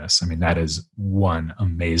it's famous. I mean, that is one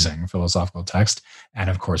amazing philosophical text. And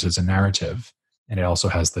of course, it's a narrative. And it also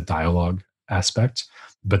has the dialogue aspect.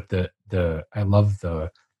 But I love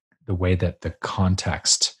the way that the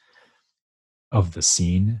context of the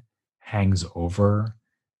scene hangs over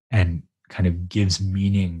and kind of gives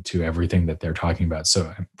meaning to everything that they're talking about.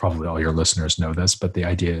 So probably all your listeners know this, but the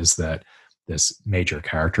idea is that this major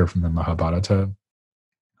character from the Mahabharata,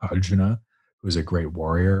 Arjuna, who's a great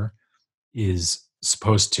warrior, is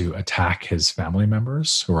supposed to attack his family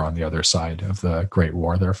members who are on the other side of the great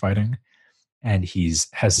war they're fighting. And he's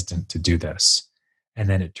hesitant to do this. And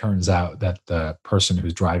then it turns out that the person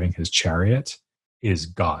who's driving his chariot is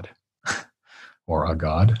God or a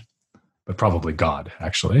god, but probably God,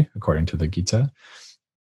 actually, according to the Gita.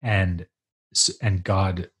 And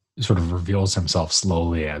God sort of reveals himself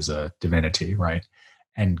slowly as a divinity, right?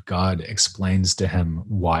 And God explains to him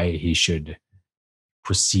why he should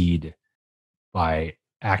proceed by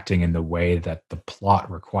acting in the way that the plot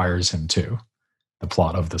requires him to, the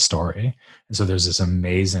plot of the story. And so there's this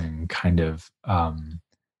amazing kind of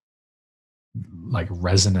like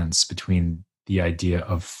resonance between the idea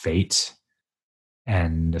of fate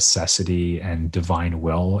and necessity and divine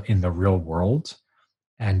will in the real world,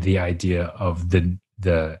 and the idea of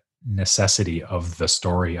the necessity of the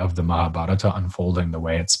story of the Mahabharata unfolding the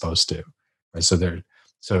way it's supposed to. Right?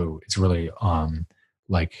 So it's really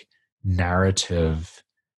like narrative.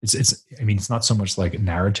 It's not so much like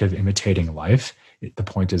narrative imitating life. The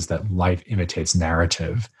point is that life imitates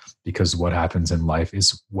narrative, because what happens in life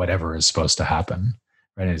is whatever is supposed to happen.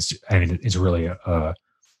 Right? It's really a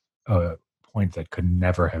point that could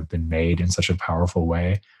never have been made in such a powerful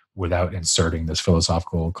way without inserting this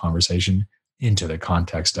philosophical conversation into the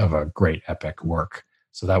context of a great epic work.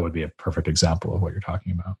 So that would be a perfect example of what you're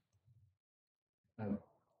talking about.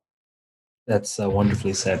 That's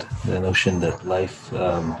wonderfully said. The notion that life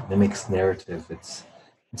mimics narrative. It's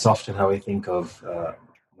often how I think of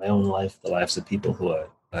my own life, the lives of people who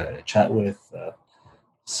I chat with.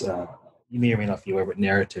 You may or may not be aware, but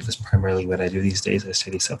narrative is primarily what I do these days. I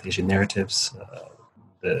study South Asian narratives,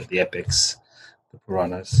 the epics, the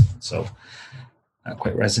Puranas. So that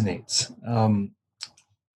quite resonates.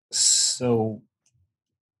 So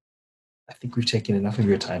I think we've taken enough of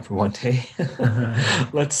your time for one day.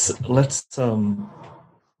 Let's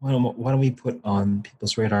why don't we put on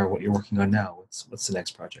people's radar what you're working on now? What's the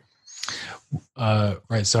next project?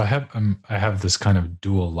 Right. So I have this kind of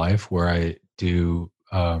dual life where I do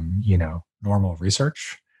normal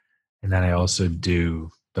research, and then I also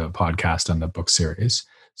do the podcast and the book series.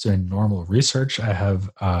 So in normal research, I have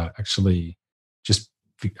actually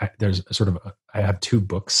I have 2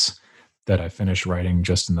 books that I finished writing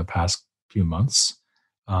just in the past few months,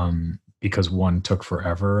 because one took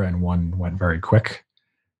forever and one went very quick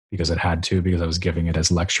because it had to, because I was giving it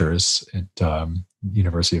as lectures at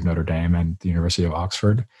University of Notre Dame and the University of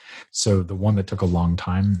Oxford. So the one that took a long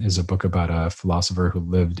time is a book about a philosopher who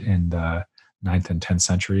lived in the 9th and 10th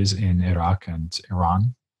centuries in Iraq and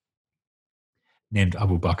Iran, named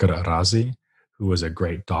Abu Bakr al-Razi, who was a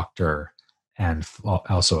great doctor and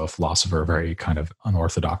also a philosopher, very kind of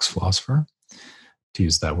unorthodox philosopher, to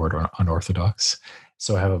use that word, unorthodox.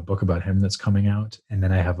 So I have a book about him that's coming out. And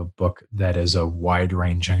then I have a book that is a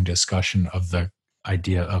wide-ranging discussion of the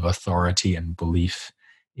idea of authority and belief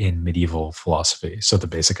in medieval philosophy. So the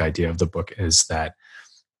basic idea of the book is that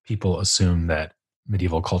people assume that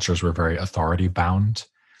medieval cultures were very authority-bound,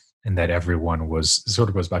 and that everyone was, sort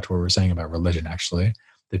of goes back to what we were saying about religion, actually,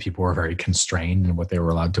 that people were very constrained in what they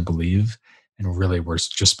were allowed to believe, and really were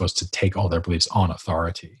just supposed to take all their beliefs on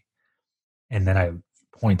authority. And then I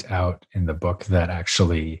point out in the book that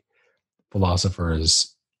actually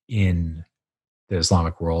philosophers in the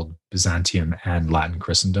Islamic world, Byzantium and Latin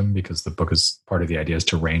Christendom, because the book is part of the idea is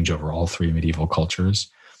to range over all 3 medieval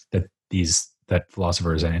cultures, that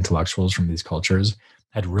philosophers and intellectuals from these cultures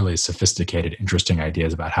had really sophisticated, interesting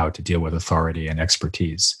ideas about how to deal with authority and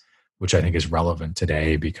expertise, which I think is relevant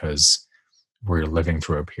today because we're living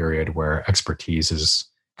through a period where expertise is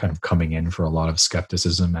kind of coming in for a lot of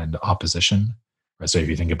skepticism and opposition. So if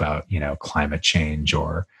you think about, climate change,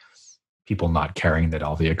 or people not caring that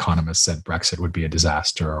all the economists said Brexit would be a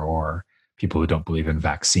disaster, or people who don't believe in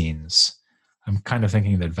vaccines, I'm kind of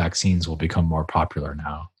thinking that vaccines will become more popular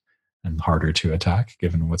now and harder to attack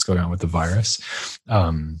given what's going on with the virus.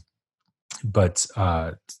 But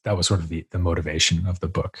that was sort of the motivation of the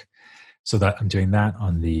book. So that I'm doing that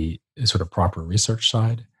on the sort of proper research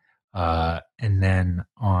side. And then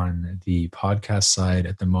on the podcast side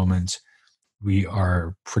at the moment, we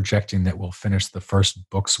are projecting that we'll finish the first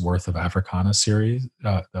book's worth of Africana series,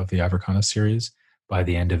 of the Africana series, by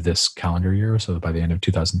the end of this calendar year, so by the end of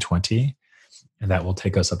 2020. And that will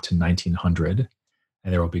take us up to 1900.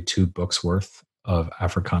 And there will be 2 books worth of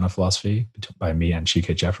Africana philosophy by me and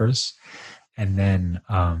Chike Jeffers. And then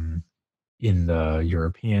in the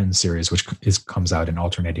European series, which comes out in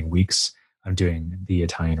alternating weeks, I'm doing the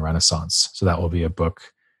Italian Renaissance. So that will be a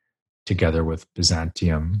book together with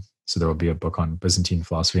Byzantium. So there will be a book on Byzantine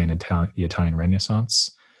philosophy and the Italian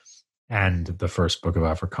Renaissance, and the first book of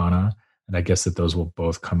Africana. And I guess that those will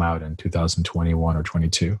both come out in 2021 or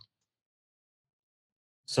 22.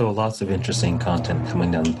 So lots of interesting content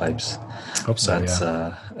coming down the pipes. Hope so.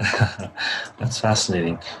 That's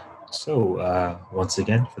fascinating. So once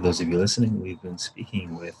again, for those of you listening, we've been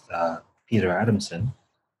speaking with Peter Adamson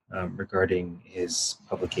regarding his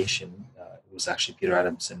publication. It was actually Peter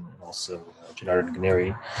Adamson and also Janardhan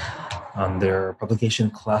Ganeri on their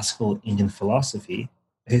publication, Classical Indian Philosophy,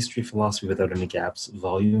 A History of Philosophy Without Any Gaps,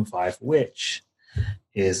 Volume 5, which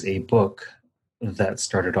is a book that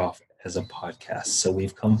started off as a podcast. So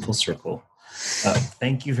we've come full circle.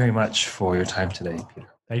 Thank you very much for your time today, Peter.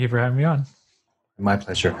 Thank you for having me on. My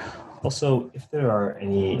pleasure. Also, if there are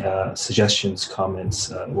any suggestions,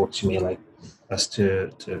 comments, works you may like us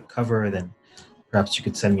to cover, then perhaps you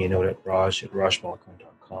could send me a note at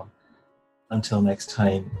raj@rajmalkam.com. Until next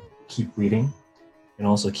time, keep reading and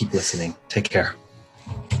also keep listening. Take care.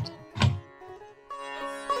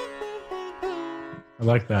 I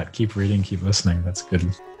like that. Keep reading, keep listening. That's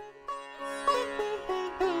good.